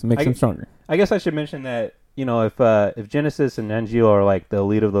 I guess. Makes I- them stronger. I guess I should mention that, you know, if Genesis and Angeal are like the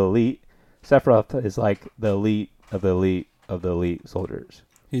elite of the elite, Sephiroth is like the elite of the elite of the elite soldiers.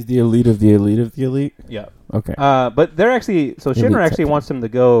 He's the elite of the elite of the elite. Yeah. Okay. But they're actually so Elite Shinra actually type. wants them to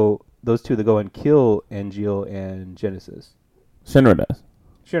go, those two to go and kill Angeal and Genesis. Shinra does.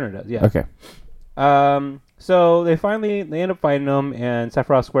 Shinra does, yeah. Okay. So they end up fighting them, and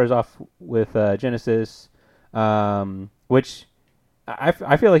Sephiroth squares off with Genesis, which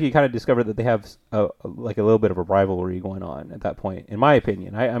I feel like you kind of discovered that they have like a little bit of a rivalry going on at that point, in my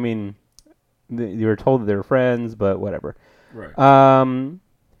opinion. I mean, you were told that they were friends, but whatever. Right.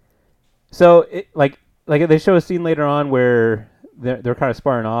 So it like they show a scene later on where they're kind of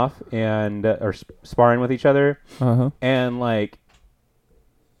sparring off and or sparring with each other, and like.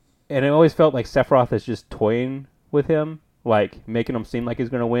 And it always felt like Sephiroth is just toying with him, like making him seem like he's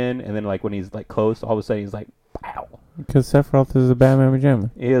gonna win, and then like when he's like close, all of a sudden he's like, "Pow!" Because Sephiroth is a bad mamma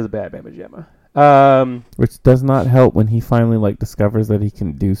jamma. He is a bad Bama Jamma. Which does not help when he finally like discovers that he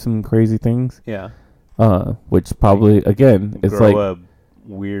can do some crazy things. Yeah. Which probably again it's Grow like a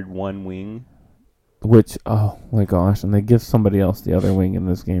weird one wing. which, oh my gosh, and they give somebody else the other wing in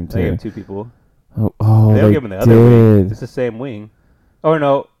this game They too. have 2 people. Oh, They don't give him the other wing. It's the same wing. Oh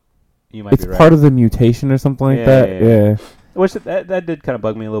no, you might It's be right. part of the mutation or something like that. Yeah. Which that did kind of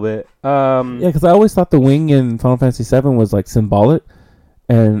bug me a little bit. Yeah, because I always thought the wing in Final Fantasy VII was like symbolic,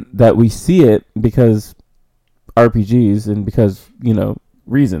 and that we see it because RPGs and because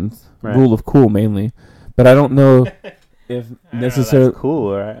reasons, Right. rule of cool mainly. But I don't know if necessarily. That's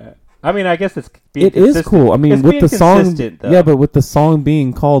cool. Right? I mean, I guess it is cool. I mean, it's with being the song, consistent, though. yeah, but with the song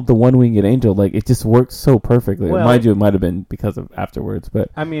being called "The One-Winged Angel," like it just works so perfectly. Well, Mind you, it might have been because of afterwards, but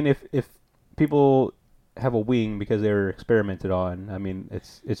I mean, if people have a wing because they were experimented on, I mean,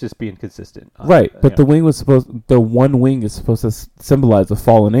 it's just being consistent. right. But the one wing is supposed to symbolize a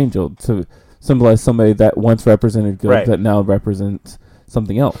fallen angel, to symbolize somebody that once represented good Right. that now represents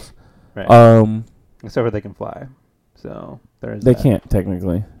something else. Right. Except for they can fly, so there's They that. can't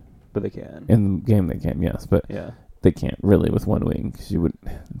technically But they can. in the game. They can, yes, but Yeah. they can't really with one wing because you would.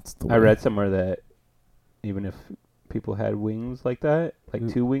 It's the I way. read somewhere that even if people had wings like that, like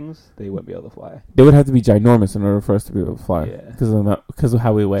 2 wings, they wouldn't be able to fly. They would have to be ginormous in order for us to be able to fly. Yeah. Because of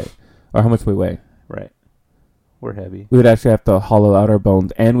how we weigh, or how much we weigh. Right. We're heavy. We would actually have to hollow out our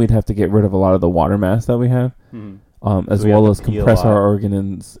bones, and we'd have to get rid of a lot of the water mass that we have, Hmm. as So we well have as to pee a compress our lot.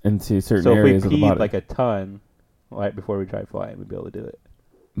 organs into certain So if we areas of the peed body. like a ton right before we tried flying, we'd be able to do it.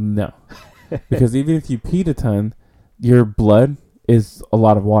 No, because even if you peed a ton, your blood is a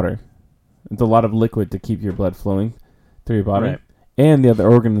lot of water. It's a lot of liquid to keep your blood flowing through your body. Right. And the other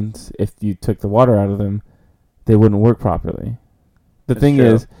organs, if you took the water out of them, they wouldn't work properly. The That's thing true.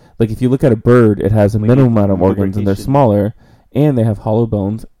 is, like if you look at a bird, it has a We minimum need amount of organs, and they're lubrication. smaller, and they have hollow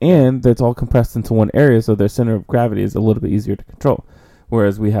bones, and it's all compressed into one area, so their center of gravity is a little bit easier to control.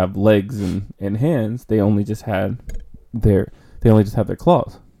 Whereas we have legs and hands, they only just have their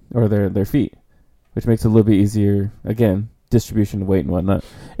claws or their feet, which makes it a little bit easier. Again, distribution of weight and whatnot.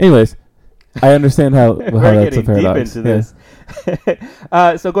 Anyways, I understand how We're that's a getting paradox. deep into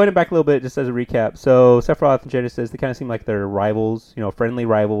this. So going back a little bit, just as a recap. So Sephiroth and Genesis, they kind of seem like they're rivals, friendly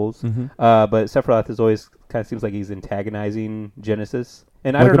rivals. Mm-hmm. But Sephiroth is always kind of seems like he's antagonizing Genesis.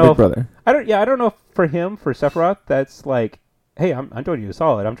 And I Like don't a know big if, brother. I don't know if for Sephiroth, that's like, hey, I'm doing you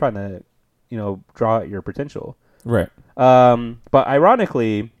solid. I'm trying to, draw out your potential. Right. But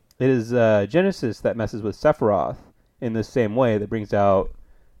ironically, it is Genesis that messes with Sephiroth in the same way that brings out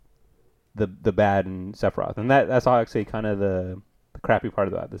the bad in Sephiroth, and that's actually kind of the crappy part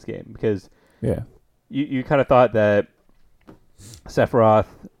about this game, because Yeah. you kind of thought that Sephiroth,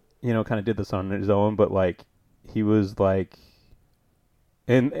 kind of did this on his own, but like he was like,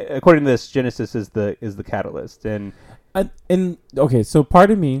 and according to this, Genesis is the catalyst, and And okay, so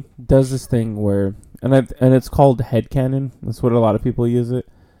part of me does this thing where, and it's called headcanon. That's what a lot of people use it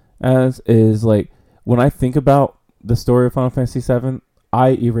as. Is like when I think about the story of Final Fantasy VII, I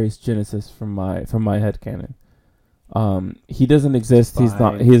erase Genesis from my headcanon. He doesn't exist. He's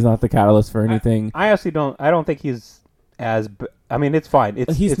not the catalyst for anything. I actually don't. I don't think he's as. I mean, it's fine.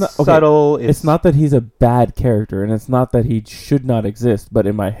 It's not okay, subtle. It's not that he's a bad character, and it's not that he should not exist. But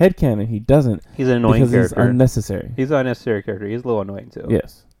in my headcanon, he doesn't. He's an annoying because character. he's unnecessary. He's an unnecessary character. He's a little annoying too.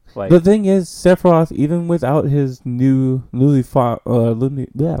 Yes. Like The thing is, Sephiroth, even without his newly found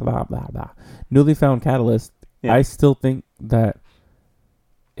catalyst, Yeah. I still think that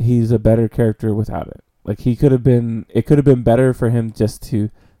he's a better character without it. Like it could have been better for him just to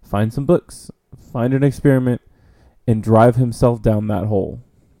find some books, find an experiment, and drive himself down that hole.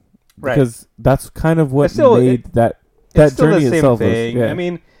 Right. Because that's kind of what It's still- made that it's still journey the same itself thing. was. Yeah.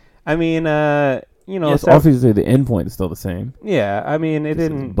 I mean, Yes, obviously the end point is still the same. yeah. I mean, it Just his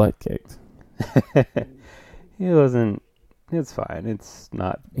didn't. butt kicked. It wasn't. It's fine. It's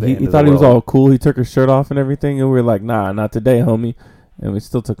not. The He end of thought the he was world. all cool. He took his shirt off and everything, and we were like, "Nah, not today, homie." And we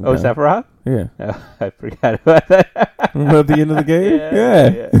still took him Oh, down. Sephiroth? Yeah. Oh, I forgot about that. Remember at the end of the game?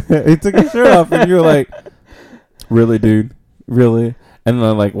 Yeah. He took his shirt off, and you were like, "Really, dude? Really?" And then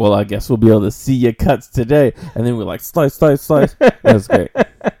I'm like, "Well, I guess we'll be able to see your cuts today." And then we're like, "Slice, slice, slice." That was great.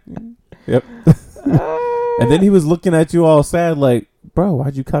 Yep. And then he was looking at you all sad, like, "Bro,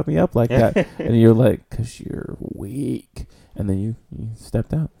 why'd you cut me up like that?" And you're like, "'Cause you're weak." And then you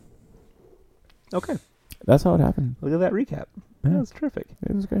stepped out. Okay. That's how it happened. Look at that recap. Yeah. That was terrific.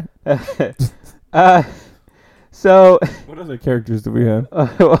 It was great. So What other characters do we have?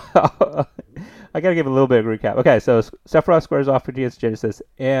 I gotta give a little bit of a recap. Okay, so Sephiroth squares off against Genesis,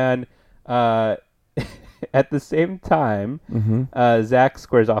 and at the same time, Mm-hmm. Zack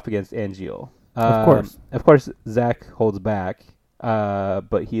squares off against Angeal. Of course. Zack holds back,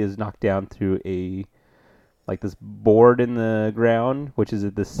 but he is knocked down through a like this board in the ground, which is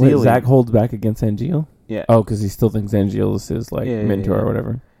at the Wait, ceiling. Zack holds back against Angeal? Yeah. Oh, because he still thinks Angeal is his Yeah, mentor yeah. or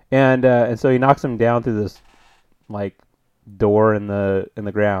whatever. And so he knocks him down through this like door in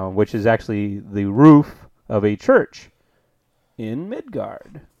the ground, which is actually the roof of a church in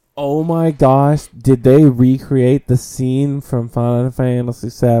Midgard. Oh my gosh! Did they recreate the scene from Final Fantasy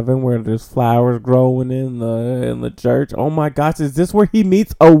VII where there's flowers growing in the church? Oh my gosh! Is this where he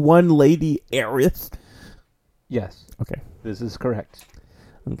meets a one lady Aerith? Yes. Okay, This is correct.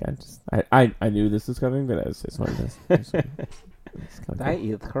 okay. I knew this was coming, but I was just wanted to. That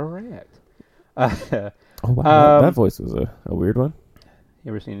is correct. Oh wow, that voice was a weird one.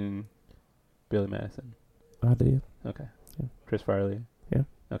 You ever seen Billy Madison? I did. Okay. Yeah. Chris Farley? Yeah.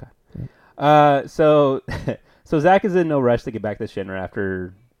 Okay. Yeah. So Zack is in no rush to get back to Shinra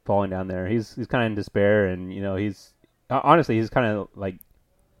after falling down there. He's kind of in despair, and he's honestly he's kind of like,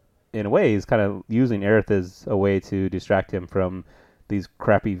 in a way, he's kind of using Aerith as a way to distract him from these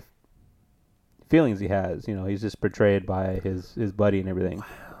crappy feelings he has. He's just betrayed by his buddy and everything.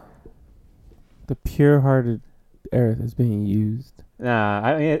 The pure-hearted Aerith is being used. Nah,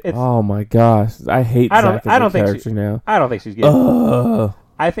 I mean it's. Oh my gosh, I hate Zack as a character now. I don't think she's getting. Ugh.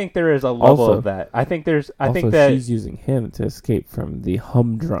 I think there is a level Also- of that. I think Also, that she's using him to escape from the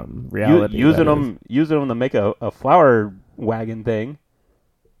humdrum reality. using that them to make a flower wagon thing.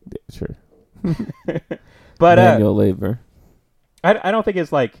 is. Sure. But Manual labor. I don't think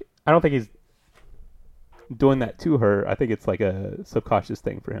it's like, I don't think he's doing that to her. I think it's like a subconscious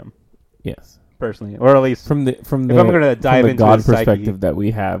thing for him Yes. personally, or at least From the if I'm going to dive from the into God his psyche. perspective that we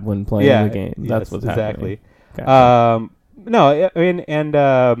have when playing Yeah, the game. yes, That's what's exactly. happening. Gotcha. No, I mean, and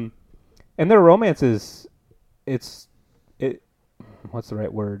their romance is, what's the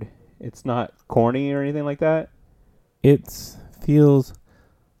right word? It's not corny or anything like that. It feels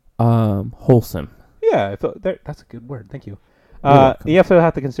wholesome. Yeah, that's a good word. Thank you. You're welcome. You also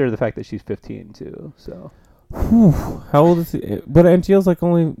have to consider the fact that she's 15 too. So Whew. How old is he? But Angeal's like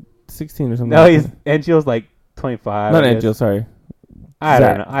only 16 or something. no, like that. Angeal's like 25. Not I guess. Angel, sorry. I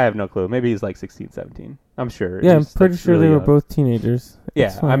Zach. don't know. I have no clue. Maybe he's like 16, 17. I'm sure. Yeah, I'm He's, pretty like, sure really they were young. both teenagers. Yeah,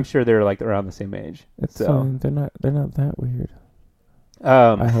 It's fine. I'm sure they're like around the same age. It's so. fine. They're not that weird.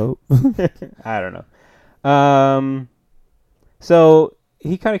 I hope. I don't know. So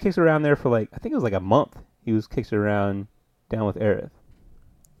he kind of kicks around there for like, I think it was like a month. He was kicks around down with Aerith.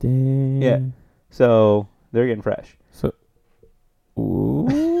 Dang. Yeah. So they're getting fresh. So,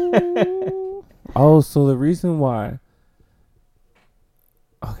 ooh. Oh, so the reason why.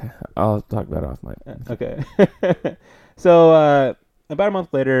 Okay, I'll talk about it off my. Okay. So about a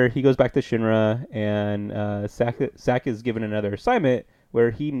month later, he goes back to Shinra, and Zack is given another assignment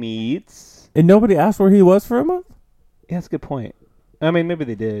where he meets. And nobody asked where he was for a month? Yeah, that's a good point. I mean, maybe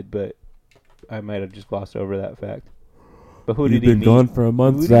they did, but I might have just glossed over that fact. But who You've did he been meet? gone for a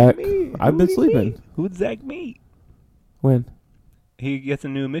month, Who did Zach. he meet? I've Who been did he sleeping. meet? Who'd Zack meet? When? He gets a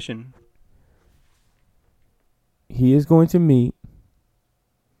new mission. He is going to meet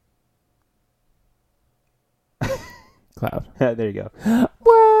Cloud. There you go.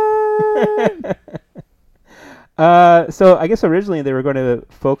 What? So I guess originally they were going to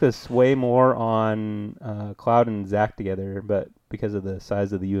focus way more on Cloud and Zack together, but because of the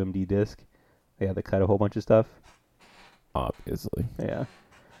size of the UMD disc, they had to cut a whole bunch of stuff. Obviously. Yeah.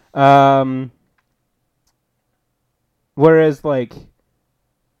 Whereas, like,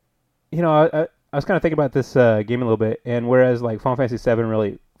 I was kind of thinking about this game a little bit, and whereas like Final Fantasy VII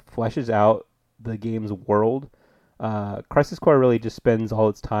really fleshes out the game's world, Crisis Core really just spends all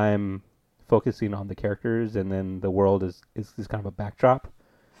its time focusing on the characters, and then the world is kind of a backdrop.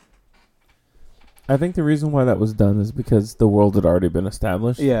 I think the reason why that was done is because the world had already been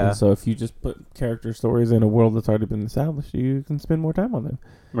established. Yeah. And so if you just put character stories in a world that's already been established, you can spend more time on them.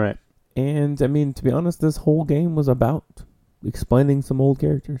 Right. And, I mean, to be honest, this whole game was about explaining some old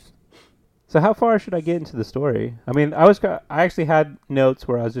characters. So how far should I get into the story? I mean, I actually had notes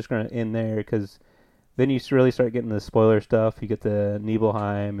where I was just going to end there, because then you really start getting the spoiler stuff. You get the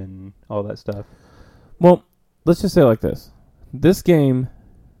Nibelheim and all that stuff. Well, let's just say it like this. This game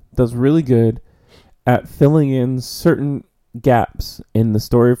does really good at filling in certain gaps in the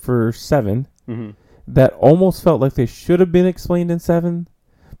story for 7 Mm-hmm. that almost felt like they should have been explained in 7,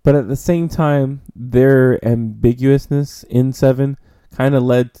 but at the same time, their ambiguousness in 7 kind of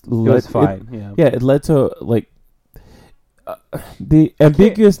led It was fine. it led to like the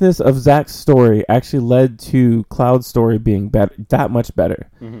ambiguousness of Zack's story actually led to Cloud's story being that much better.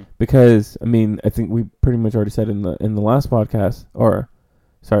 Mm-hmm. Because I mean, I think we pretty much already said in the last podcast, or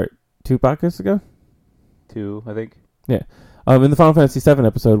sorry, 2 podcasts ago. 2, I think. In the Final Fantasy VII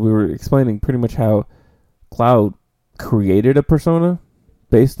episode, we were explaining pretty much how Cloud created a persona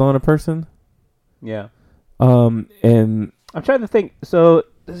based on a person. Yeah. And I'm trying to think. So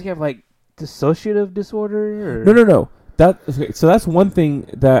does he have like dissociative disorder? Or? no. So that's one thing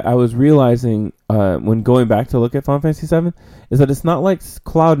that I was realizing when going back to look at Final Fantasy VII is that it's not like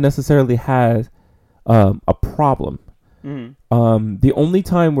Cloud necessarily has a problem. Mm-hmm. The only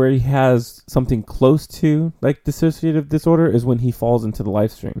time where he has something close to like dissociative disorder is when he falls into the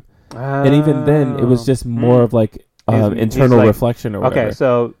live stream, and even then it was just more of like internal like, reflection or whatever. Okay,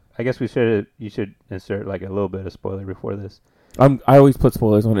 so I guess you should insert like a little bit of spoiler before this. I always put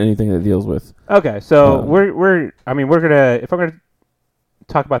spoilers on anything that deals with. Okay, so we're gonna if I'm gonna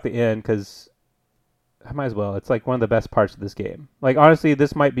talk about the end because I might as well. It's like one of the best parts of this game. Like honestly,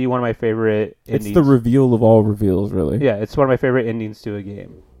 this might be one of my favorite endings. It's the reveal of all reveals, really. Yeah, it's one of my favorite endings to a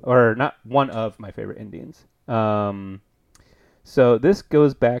game, or not one of my favorite endings. So this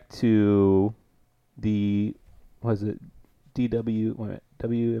goes back to the was it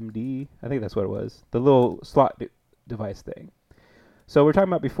WMD? I think that's what it was. The little slot device thing. So we're talking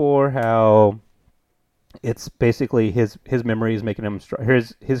about before how it's basically his memory is making him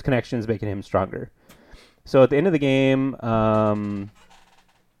his connections making him stronger. So at the end of the game, I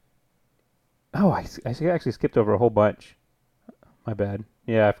actually skipped over a whole bunch. My bad.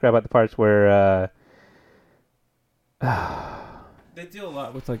 Yeah, I forgot about the parts where they deal a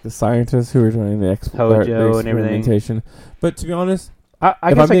lot with like the scientists who are doing the Hojo and everything. But to be honest, if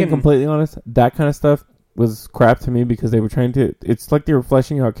I'm being completely honest, that kind of stuff was crap to me because they were trying to. It's like they were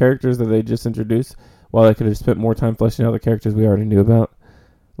fleshing out characters that they just introduced, while they could have spent more time fleshing out the characters we already knew about.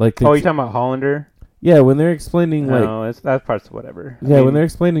 Like, you're talking about Hollander? Yeah, when they're explaining no, that part's whatever. Yeah, when they're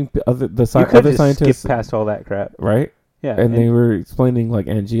explaining other scientists, skip past all that crap, right? Yeah, and they were explaining like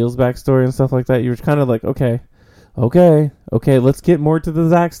Angeal's backstory and stuff like that. You were kind of like, okay, let's get more to the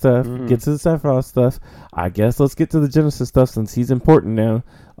Zack stuff, get to the Sephiroth stuff. I guess let's get to the Genesis stuff since he's important now.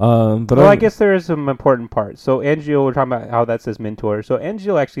 But I guess there is some important parts. So Angel, we're talking about how that's his mentor. So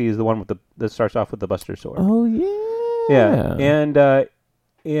Angel actually is the one with that starts off with the Buster Sword. Oh yeah,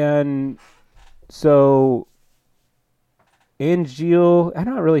 and so Angel, I'm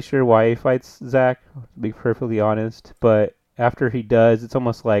not really sure why he fights Zack, to be perfectly honest. But after he does, it's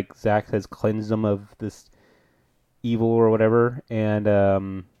almost like Zack has cleansed him of this evil or whatever, and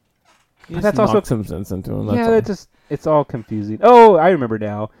that's also some sense into him. It's all confusing. Oh, I remember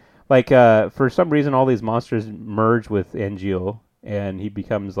now. Like for some reason, all these monsters merge with Angel, and he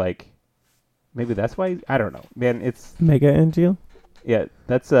becomes like, maybe that's why. I don't know, man. It's Mega Angel. Yeah,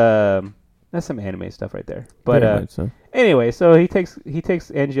 that's some anime stuff right there. But so. Anyway, so he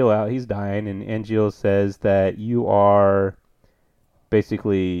takes Angel out. He's dying, and Angel says that you're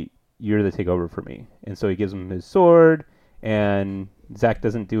to take over for me. And so he gives him his sword, and Zack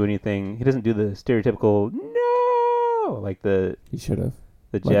doesn't do anything. He doesn't do the stereotypical no, like he should have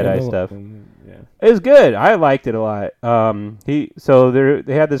the Jedi stuff. Yeah, it was good. I liked it a lot. They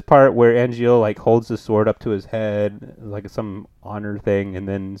had this part where Angel like holds the sword up to his head like some honor thing, and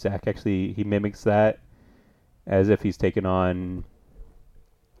then Zack actually he mimics that as if he's taken on.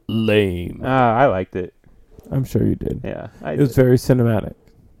 Lame. I liked it. I'm sure you did. Yeah, it was very cinematic.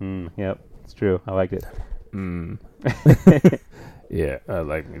 Yep, it's true. I liked it. Yeah, I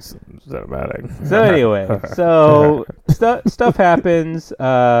like me some cinematic. So anyway, stuff happens.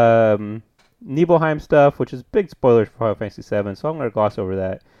 Nibelheim stuff, which is big spoilers for Final Fantasy VII, so I'm going to gloss over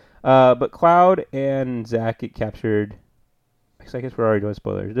that. But Cloud and Zack get captured. I guess we're already doing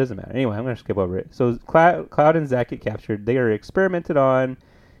spoilers. It doesn't matter. Anyway, I'm going to skip over it. So Cloud and Zack get captured. They are experimented on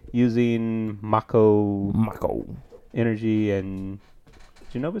using Mako energy and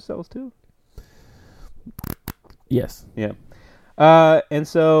Genova cells too? Yes. Yeah. And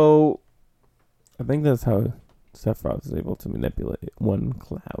so I think that's how Sephiroth is able to manipulate one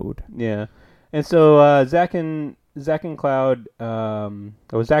Cloud. Yeah. And so Zack and Cloud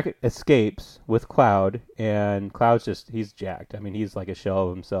Zack escapes with Cloud, and Cloud's he's jacked. I mean, he's like a shell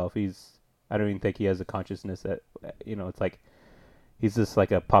of himself. I don't even think he has a consciousness that it's like he's just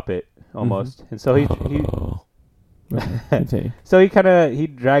like a puppet almost. And so he so he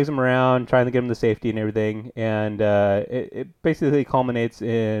drags him around, trying to get him to safety and everything, and it basically culminates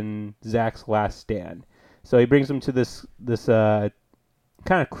in Zack's last stand. So he brings him to this kind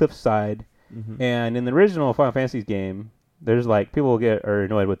of cliffside, and in the original Final Fantasy game, there's like people are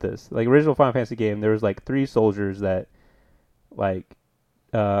annoyed with this. Like original Final Fantasy game, there was like 3 soldiers that like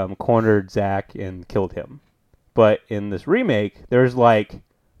cornered Zack and killed him, but in this remake, there's like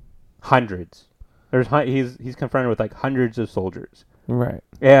hundreds. He's confronted with like hundreds of soldiers. Right.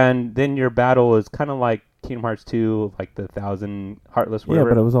 And then your battle is kind of like Kingdom Hearts 2, like the 1,000 Heartless, Yeah, whatever.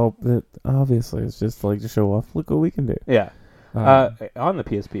 but it was all obviously it's just like to show off. Look what we can do. Yeah. Um, On the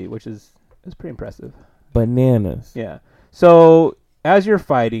PSP, which is pretty impressive. bananas. Yeah. So as you're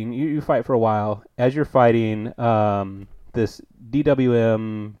fighting, you fight for a while. As you're fighting, this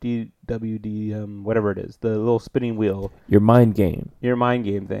DWDM, whatever it is, the little spinning wheel, Your mind game. your mind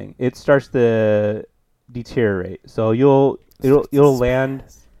game thing, it starts to deteriorate. So it'll land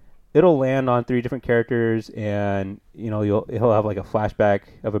on 3 different characters, and he'll have like a flashback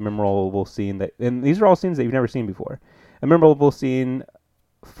of a memorable scene and these are all scenes that you've never seen before. A memorable scene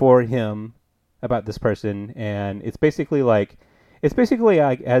for him about this person, and it's basically like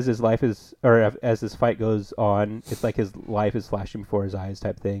as his life is, or as this fight goes on, it's like his life is flashing before his eyes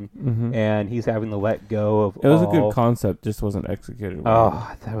type thing, Mm-hmm. and he's having to let go of. It was a all. good concept, just wasn't executed well.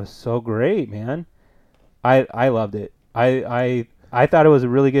 Oh, that was so great, man! I loved it. I thought it was a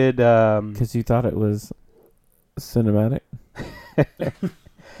really good. Because you thought it was cinematic.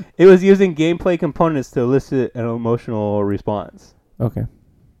 It was using gameplay components to elicit an emotional response. Okay.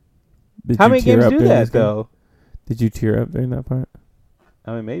 Did How you many tear games up do during that this game? though? Did you tear up during that part?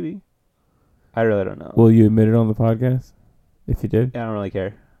 I mean, maybe. I really don't know. Will you admit it on the podcast? If you did, I don't really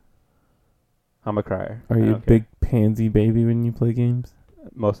care. I'm a crier. are I you a don't care. big pansy baby when you play games?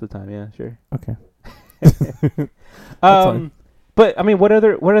 Most of the time, yeah, sure. Okay. Um, but I mean, what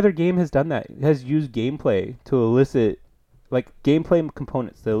other game has done that? Has used gameplay to elicit, like gameplay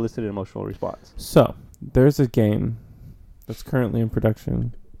components to elicit an emotional response. So there's a game that's currently in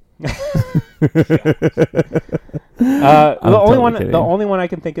production. The kidding. only one I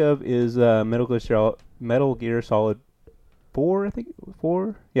can think of is Metal Gear Solid 4. I think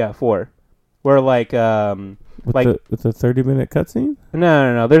 4. Yeah, 4. Where like with the 30-minute cutscene.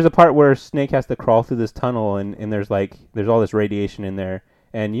 no. There's a part where Snake has to crawl through this tunnel, and there's all this radiation in there,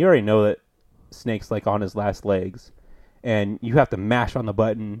 and you already know that Snake's like on his last legs, and you have to mash on the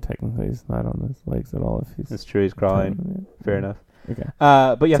button. Technically, he's not on his legs at all. If he's It's true, he's crawling. Fair enough. Okay.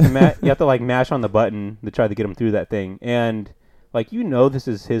 But you have to you have to like mash on the button to try to get him through that thing, and like this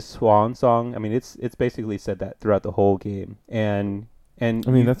is his swan song. I mean, it's basically said that throughout the whole game, and I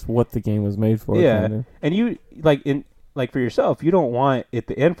mean, that's what the game was made for. Yeah. Kind of. and you for yourself, you don't want it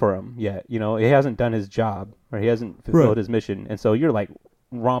to end for him yet. He hasn't done his job, or he hasn't fulfilled Right. his mission, and so you're like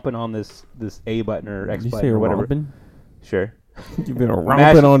romping on this A button or X Did you button say or whatever. romping? Sure. You've been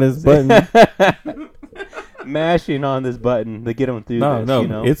romping on his button. Mashing on this button to get him through No,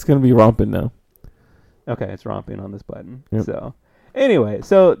 this. it's gonna be romping now. Okay, it's romping on this button. Yep. So, anyway,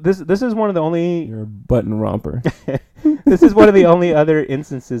 so this is one of the only You're a button romper. this is one of the only other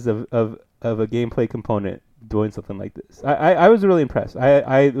instances of a gameplay component doing something like this. I was really impressed.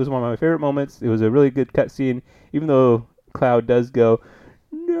 It was one of my favorite moments. It was a really good cutscene, even though Cloud does go,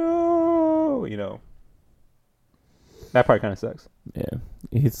 no, that part kind of sucks. Yeah,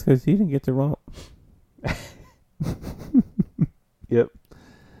 it's because he didn't get to romp. Yep.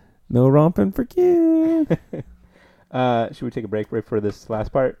 No romping for kids. Should we take a break for this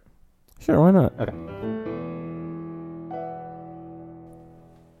last part? Sure, why not? Okay.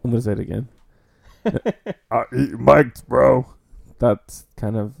 I'm gonna say it again. I eat mics, bro. That's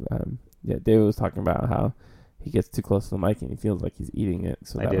kind of David was talking about how he gets too close to the mic and he feels like he's eating it.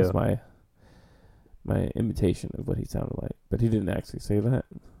 So that was my imitation of what he sounded like, but he didn't actually say that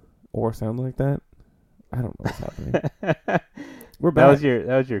or sound like that. I don't know what's happening. We're back.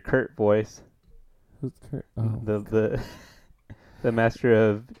 That was your Kurt voice. Who's Kurt? Oh, The master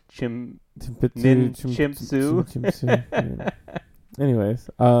of Nin Chimpsu. Chimpsu. Yeah. Anyways,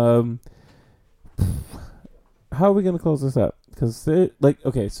 how are we gonna close this up? Because so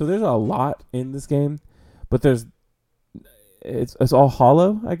there's a lot in this game, but it's all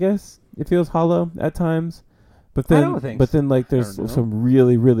hollow. I guess it feels hollow at times, but then I don't think but then like there's don't know. some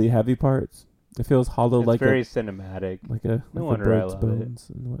really really heavy parts. It feels hollow, It's like very cinematic. no wonder I bird's love it. bones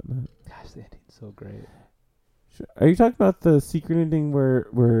and whatnot. Gosh, the ending's so great. Sure. Are you talking about the secret ending where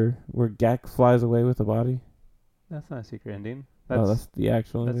Gak flies away with the body? That's not a secret ending. That's the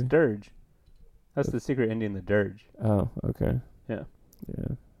actual That's ending. Dirge. That's the secret ending, the Dirge. Oh, okay. Yeah.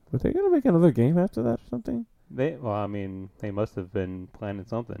 Yeah. Were they gonna make another game after that or something? They must have been planning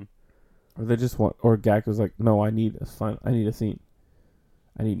something. Or they just want? Or Gak was like, no, I need a scene. I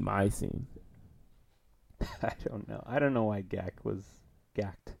need my scene. I don't know. I don't know why Gak was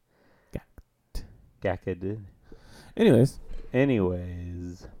gacked. Gacked. Anyways,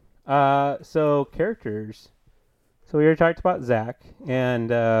 so characters. So we already talked about Zack, and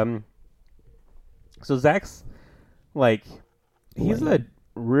so Zack's like he's a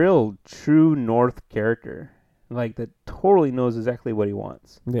real true North character, like that totally knows exactly what he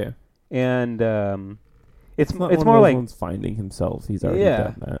wants. yeah. And it's not it's one more of those like ones finding himself. He's already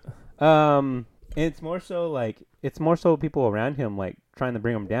Yeah. done that. it's more so people around him like trying to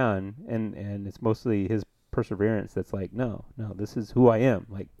bring him down, and it's mostly his perseverance that's like, no, this is who I am.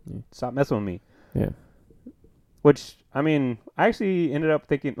 Like, Yeah. stop messing with me. Yeah. Which, I mean, I actually ended up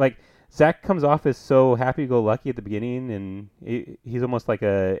thinking, like, Zack comes off as so happy-go-lucky at the beginning, and he's almost like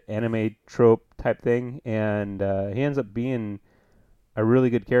a anime trope type thing, and he ends up being a really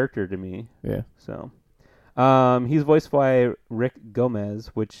good character to me. Yeah. So, he's voiced by Rick Gomez,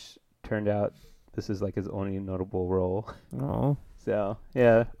 which turned out this is like his only notable role. Oh. So,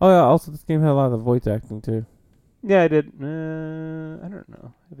 yeah. Oh yeah. Also, this game had a lot of voice acting too. Yeah, I did. I don't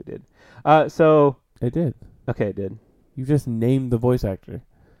know if it did. It did. Okay, it did. You just named the voice actor.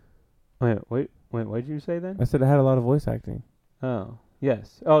 Wait, what did you say then? I said it had a lot of voice acting. Oh,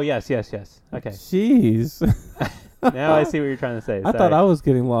 yes. Oh, yes. Okay. Jeez. Now I see what you're trying to say. I thought I was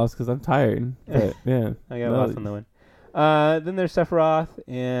getting lost because I'm tired. But yeah. I got lost on the one. Then there's Sephiroth,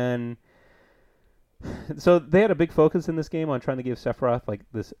 and so they had a big focus in this game on trying to give Sephiroth like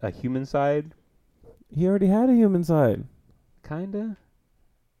a human side. He already had a human side. Kinda.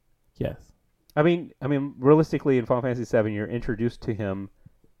 Yes. I mean, realistically, in Final Fantasy VII, you're introduced to him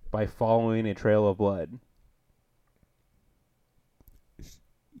by following a trail of blood.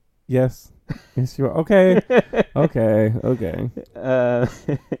 Yes. Yes, you are. Okay. Okay.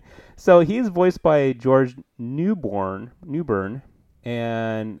 So he's voiced by George Newbern,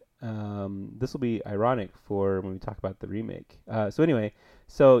 and this will be ironic for when we talk about the remake. So anyway,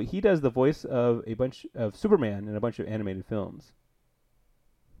 so he does the voice of a bunch of Superman in a bunch of animated films.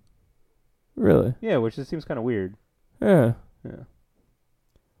 Really? Yeah, which just seems kind of weird. Yeah. Yeah.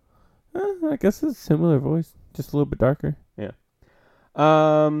 I guess it's a similar voice, just a little bit darker. Yeah.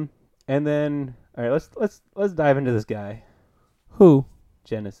 And then all right, let's dive into this guy. Who?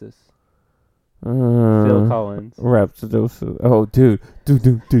 Genesis. Phil Collins. Rhapsody. Oh, dude. Do.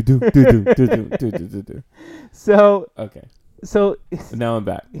 So Okay. So Now I'm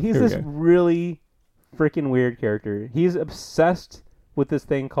back. he's Here we this go. really freaking weird character. He's obsessed with this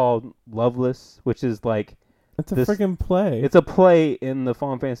thing called Loveless, which is like It's a this- freaking play. it's a play in the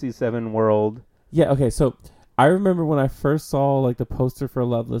Final Fantasy VII world. Yeah, okay, so I remember when I first saw like the poster for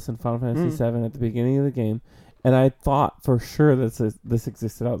Loveless in Final Fantasy VII at the beginning of the game, and I thought for sure that this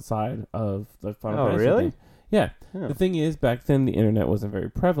existed outside of the Final Oh, Fantasy really? game. Yeah. Oh. The thing is, back then the internet wasn't very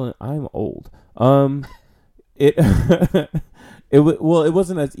prevalent. I'm old. It it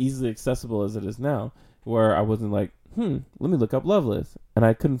wasn't as easily accessible as it is now, where I wasn't like, let me look up Loveless, and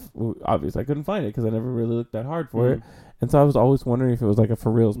I couldn't find it because I never really looked that hard for it, and so I was always wondering if it was like a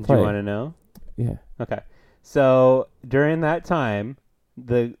for reals Do play. you want to know? Yeah. Okay. So during that time,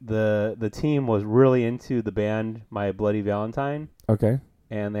 the team was really into the band My Bloody Valentine, Okay.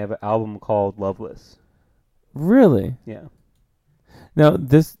 and they have an album called Loveless. Really? Yeah. Now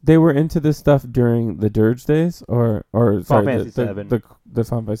they were into this stuff during the Dirge days, or sorry, Fantasy the VII. the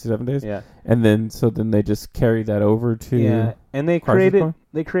Final Fantasy VII days, Yeah. and then they just carried that over to Yeah, and they Crisis Core?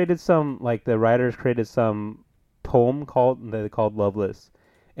 created some, like, the writers created some poem they called Loveless,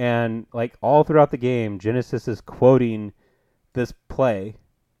 and like all throughout the game, Genesis is quoting this play,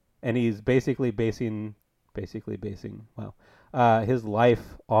 and he's basically basing his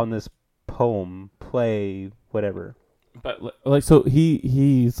life on this poem, play, whatever. But like, so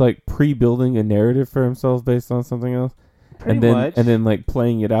he's like pre-building a narrative for himself based on something else, Pretty and then much. and then like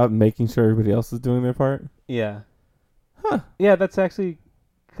playing it out and making sure everybody else is doing their part. Yeah. Huh. Yeah, that's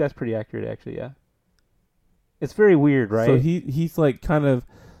pretty accurate, actually. Yeah. It's very weird, right? So he's kind of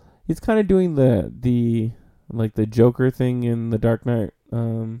doing the like the Joker thing in the Dark Knight,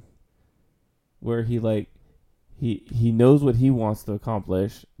 where he knows what he wants to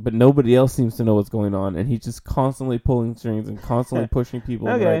accomplish, but nobody else seems to know what's going on, and he's just constantly pulling strings and constantly pushing people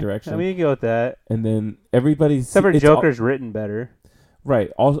in the right direction. I mean, you can go with that. And then everybody's Except for Joker's written better.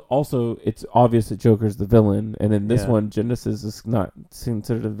 right. Also, it's obvious that Joker's the villain, and in this Yeah. one, Genesis is not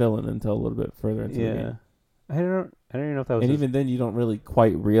considered a villain until a little bit further into the game. I don't even know if that was And even then, you don't really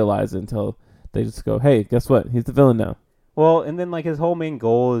quite realize it until they just go, "Hey, guess what? He's the villain now." well, and then like his whole main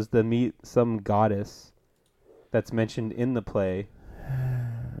goal is to meet some goddess that's mentioned in the play,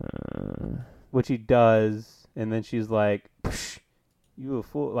 which he does, and then she's like, "Psh, you a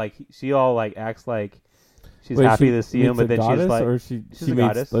fool!" Like she all like acts like she's Wait, happy she to see him, meets but a then she's goddess, like, or she she's a meets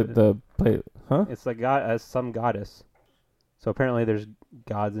goddess. like the play, huh? it's like some goddess. So apparently, there's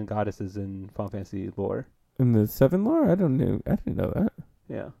gods and goddesses in Final Fantasy lore. In the Seven lore, I didn't know that.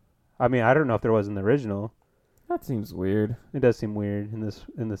 Yeah, I mean, I don't know if there was in the original. That seems weird. It does seem weird in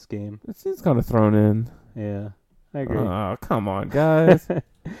this game. It seems kind of thrown in. Yeah. I agree. Oh, come on, guys.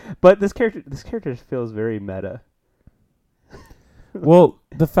 But this character feels very meta. Well,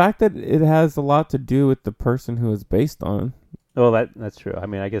 the fact that it has a lot to do with the person who it's based on. Well, that's true. I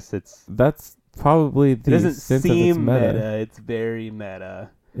mean, I guess That's probably it the doesn't sense seem of its meta. meta. It's very meta.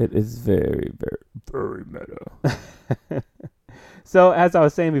 It is very, very, very meta. So as I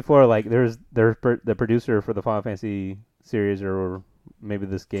was saying before, like there's the producer for the Final Fantasy series, or maybe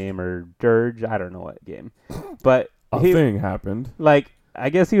this game, or Dirge, I don't know what game, but A thing happened. like I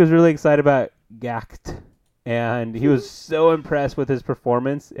guess he was really excited about Gact, and he was so impressed with his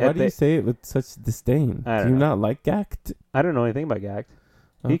performance. Why do you say it with such disdain? I Do don't you know. not like Gact? I don't know anything about Gact.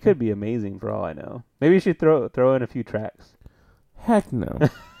 Okay. He could be amazing for all I know. Maybe you should throw in a few tracks. Heck no.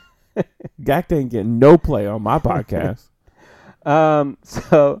 Gact ain't getting no play on my podcast.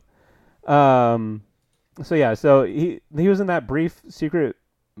 So yeah, so he was in that brief secret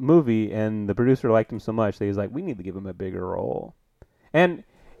movie, and the producer liked him so much that he was like, we need to give him a bigger role. And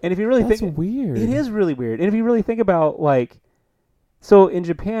if you really That's think weird. it is really weird. And if you really think about, like, so in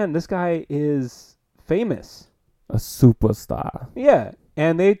Japan, this guy is famous. A superstar. Yeah.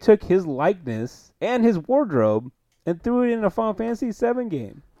 And they took his likeness and his wardrobe and threw it in a Final Fantasy VII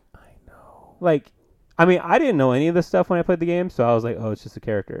game. I know. Like, I mean, I didn't know any of this stuff when I played the game, so I was like, oh, it's just a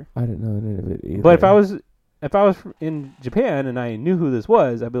character. I didn't know any of it either. But if I was in Japan and I knew who this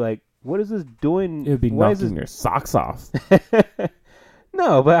was, I'd be like, what is this doing? it would be Why is knocking your socks off.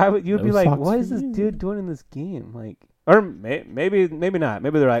 No, but you'd No be like, socks what for is this you. dude doing in this game? Like, or maybe not.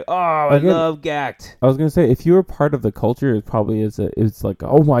 Maybe they're like, oh, I Again, love Gact. I was gonna say, if you were part of the culture, it probably is. It's like,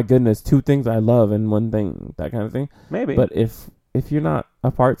 oh my goodness, two things I love and one thing, that kind of thing. Maybe. But if you're not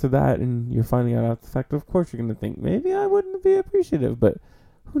a part to that and you're finding out after the fact, of course you're gonna think maybe I wouldn't be appreciative. But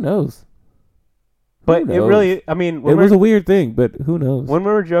who knows? But Who it knows? really, I mean, It was a weird thing, but who knows? when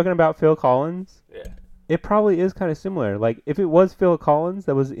we were joking about Phil Collins, Yeah. it probably is kind of similar. Like, if it was Phil Collins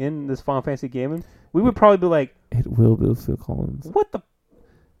that was in this Final Fantasy game, we would probably be like, It will be Phil Collins. what the?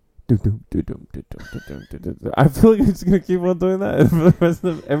 I feel like I'm just gonna keep on doing that for the rest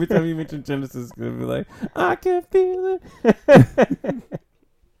of every time you mention Genesis. It's gonna be like, I can feel it.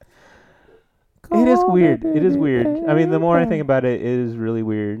 It is weird. It is weird. I mean, the more I think about it, it is really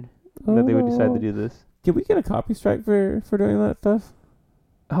weird that they would decide to do this. Can we get a copy strike for doing that stuff?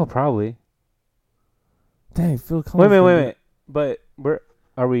 Oh, probably. Dang, Phil Wait Collins. a minute. But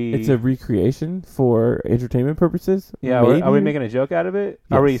are we? It's a recreation for entertainment purposes. Yeah, maybe? are we making a joke out of it?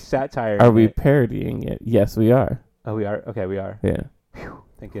 Are we Yes. satiring Are we it? parodying it? Yes, we are. Oh, we are. Okay, we are. Yeah.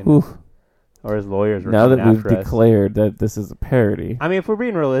 Thinking. Oof. Or his lawyers were Now that coming we've after us. declared that this is a parody, I mean, if we're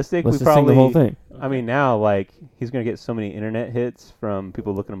being realistic, let's we just probably sing the whole thing. I mean, now, like, he's going to get so many internet hits from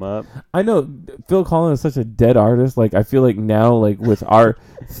people looking him up. I know Phil Collins is such a dead artist. Like, I feel like now, like with our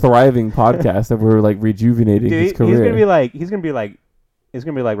thriving podcast, that we're like rejuvenating Dude, his career. he's going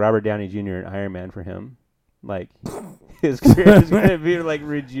to be like Robert Downey Jr. in Iron Man for him. Like, his career is going to be like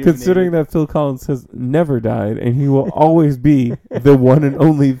rejuvenated. Considering that Phil Collins has never died and he will always be the one and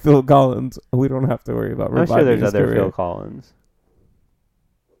only Phil Collins, we don't have to worry about I'm reviving sure there's his other career. Phil Collins.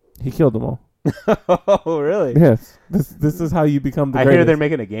 He killed them all. Oh, really? Yes, this is how you become the I greatest. hear they're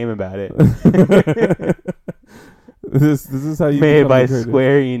making a game about it. This is how you Made become by the greatest.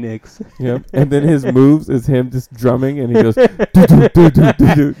 Square Enix. Yep. And then his moves is him just drumming, and he goes. "Do, do, do, do,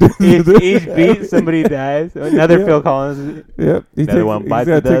 do, do, do." each beat, somebody dies. Another Yeah. Phil Collins. Yep. He Another takes, one he's bites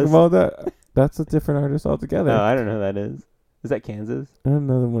gotta the take dust. them all that. That's a different artist altogether. No, I don't know who that is. Is that Kansas?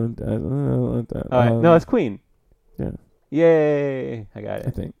 Another one. I don't know what that. No, it's Queen. yeah. Yay! I got I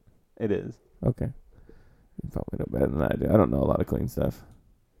it. think. It is. Okay. You probably know better than I do. I don't know a lot of Queen stuff.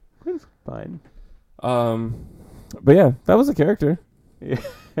 Queen's fine. But yeah, that was a character. Yeah.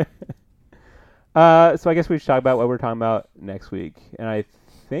 So I guess we should talk about what we're talking about next week. And I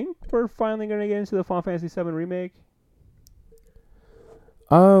think we're finally going to get into the Final Fantasy VII remake.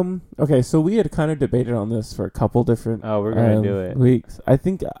 Okay, so we had kind of debated on this for a couple different Oh, we're going to do it. weeks. I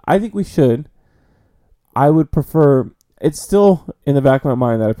think we should. I would prefer. It's still in the back of my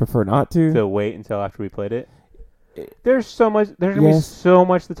mind that I prefer not to. So wait until after we played it. There's so much. There's going to be Yes. so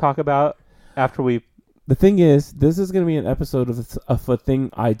much to talk about after we. The thing is, this is going to be an episode of a thing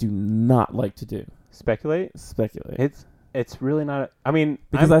I do not like to do. Speculate. Speculate. It's really not. I mean,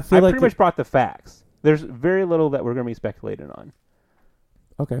 Because I feel like pretty much brought the facts. There's very little that we're going to be speculating on.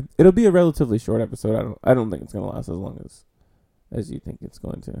 Okay, it'll be a relatively short episode. I don't think it's going to last as long as you think it's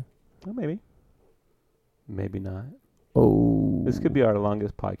going to. Well, maybe not. Oh, This could be our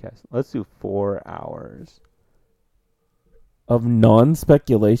longest podcast. Let's do 4 hours. of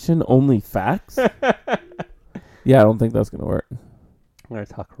non-speculation, only facts. Yeah, I don't think that's going to work. I'm going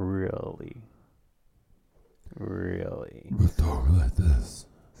to talk really. Really? We'll talk like this.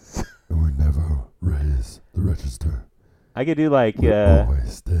 And we never raise the register. I could do like We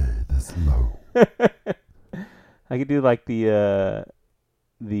always stay this low. I could do like the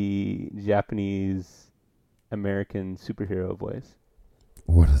Japanese American superhero voice.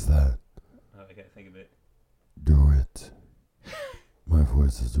 What is that? Oh, I gotta think of it. Do it. My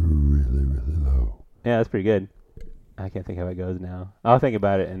voice is really, really low. Yeah, that's pretty good. I can't think how it goes now. I'll think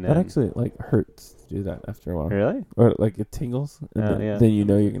about it and then. That actually like hurts to do that after a while. Really? Or like it tingles, and Oh, then, yeah. then you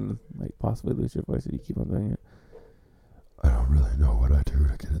know you're gonna like possibly lose your voice if you keep on doing it. I don't really know what I do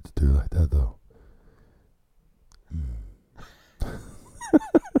to get it to do like that, though. I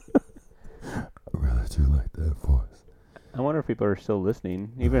really do like that voice. I wonder if people are still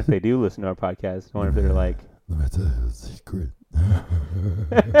listening, even if they do listen to our podcast. I wonder if they're like. Let me tell you a secret.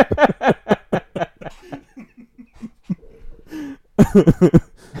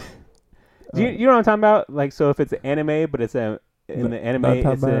 Do you know what I'm talking about? Like, so if it's anime, but it's in the anime, Not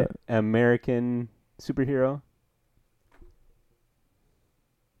talking it's an about- American superhero.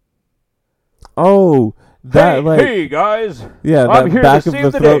 Oh, that like hey guys. yeah, I'm that here back to of save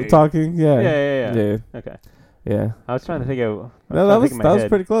the the throat day. talking. Yeah, Yeah. yeah. Okay. Yeah. I was trying to think of. No, that was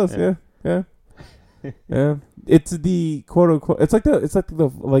pretty close. Yeah. Yeah. Yeah. It's the quote unquote. It's like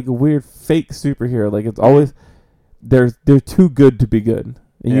the like a weird fake superhero. Like it's always they're too good to be good,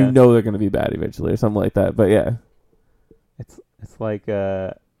 and Yeah. you know they're gonna be bad eventually or something like that. But yeah, It's like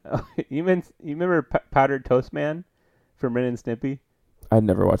you remember Powdered Toast Man from Ren and Stimpy? I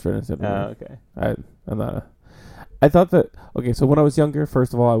never watched Ren and Stimpy. Oh, okay. I'm not. I thought that okay. So when I was younger,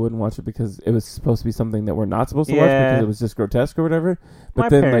 first of all, I wouldn't watch it because it was supposed to be something that we're not supposed to watch Yeah. because it was just grotesque or whatever. But My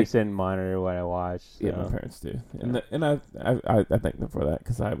then parents like didn't monitor what I watched. So. yeah, my parents do, and Yeah. and I thank them for that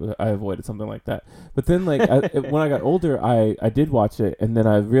because I avoided something like that. But then like when I got older, I did watch it, and then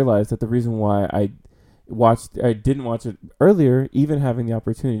I realized that the reason why I didn't watch it earlier, even having the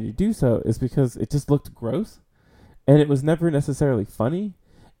opportunity to do so, is because it just looked gross, and it was never necessarily funny.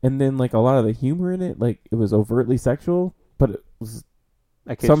 And then like a lot of the humor in it, like it was overtly sexual, but it was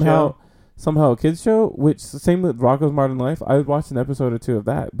A kid's somehow show? a kids show. Which same with Rocko's Modern Life. I watched an episode or two of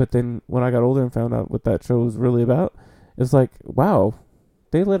that, but then when I got older and found out what that show was really about, it's like wow,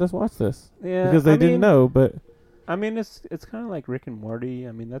 they let us watch this Yeah, because they didn't know. But I mean, it's kind of like Rick and Morty.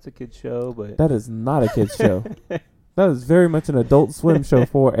 I mean, that's a kid's show, but that is not a kids show. That is very much an Adult Swim show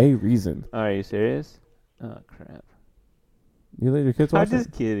for a reason. Are you serious? Oh crap! You let your kids I'm watch it?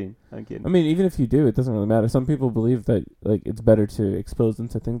 just kidding. I'm kidding. I mean, even if you do, it doesn't really matter. Some people believe that like it's better to expose them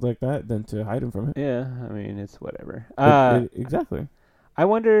to things like that than to hide them from it. Yeah, I mean, it's whatever. Exactly. I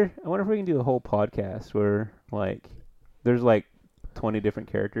wonder if we can do a whole podcast where like there's like 20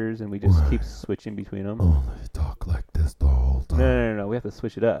 different characters and we just keep switching between them. Only talk like this the whole time. No. We have to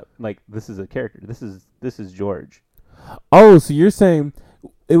switch it up. Like this is a character. This is George. Oh, so you're saying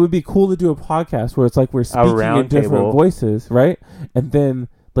it would be cool to do a podcast where it's like we're speaking round in different table. voices, right? And then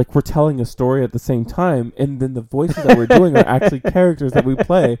like we're telling a story at the same time, and then the voices that we're doing are actually characters that we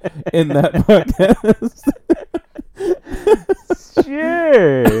play in that podcast.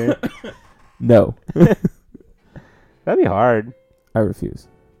 Sure. No, That'd be hard. I refuse.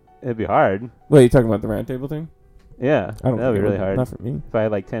 It'd be hard. Wait, you talking about the round table thing? Yeah. I don't. That'd be think it really would. hard. Not for me. If I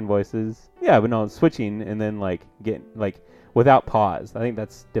had like 10 voices. Yeah, but no, switching and then like get like without pause. I think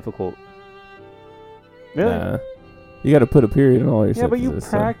that's difficult. Really? Nah. You got to put a period in all your Yeah, but you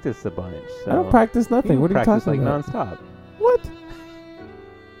sentences, so- practice a bunch. So I don't practice nothing. What are you practice talking like about? nonstop. What?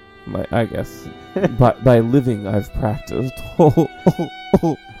 I guess by living, I've practiced.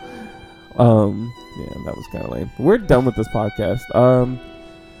 Yeah, that was kind of lame. We're done with this podcast.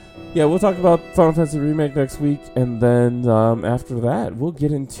 Yeah, we'll talk about Final Fantasy Remake next week, and then after that, we'll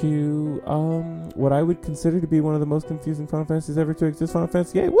get into what I would consider to be one of the most confusing Final Fantasies ever to exist. Final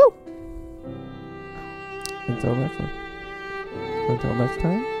Fantasy 8. Woo! Until next one. Until next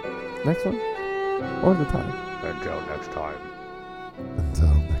time. Next one. Or the time. Until next time.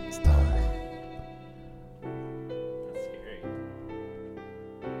 Until next time.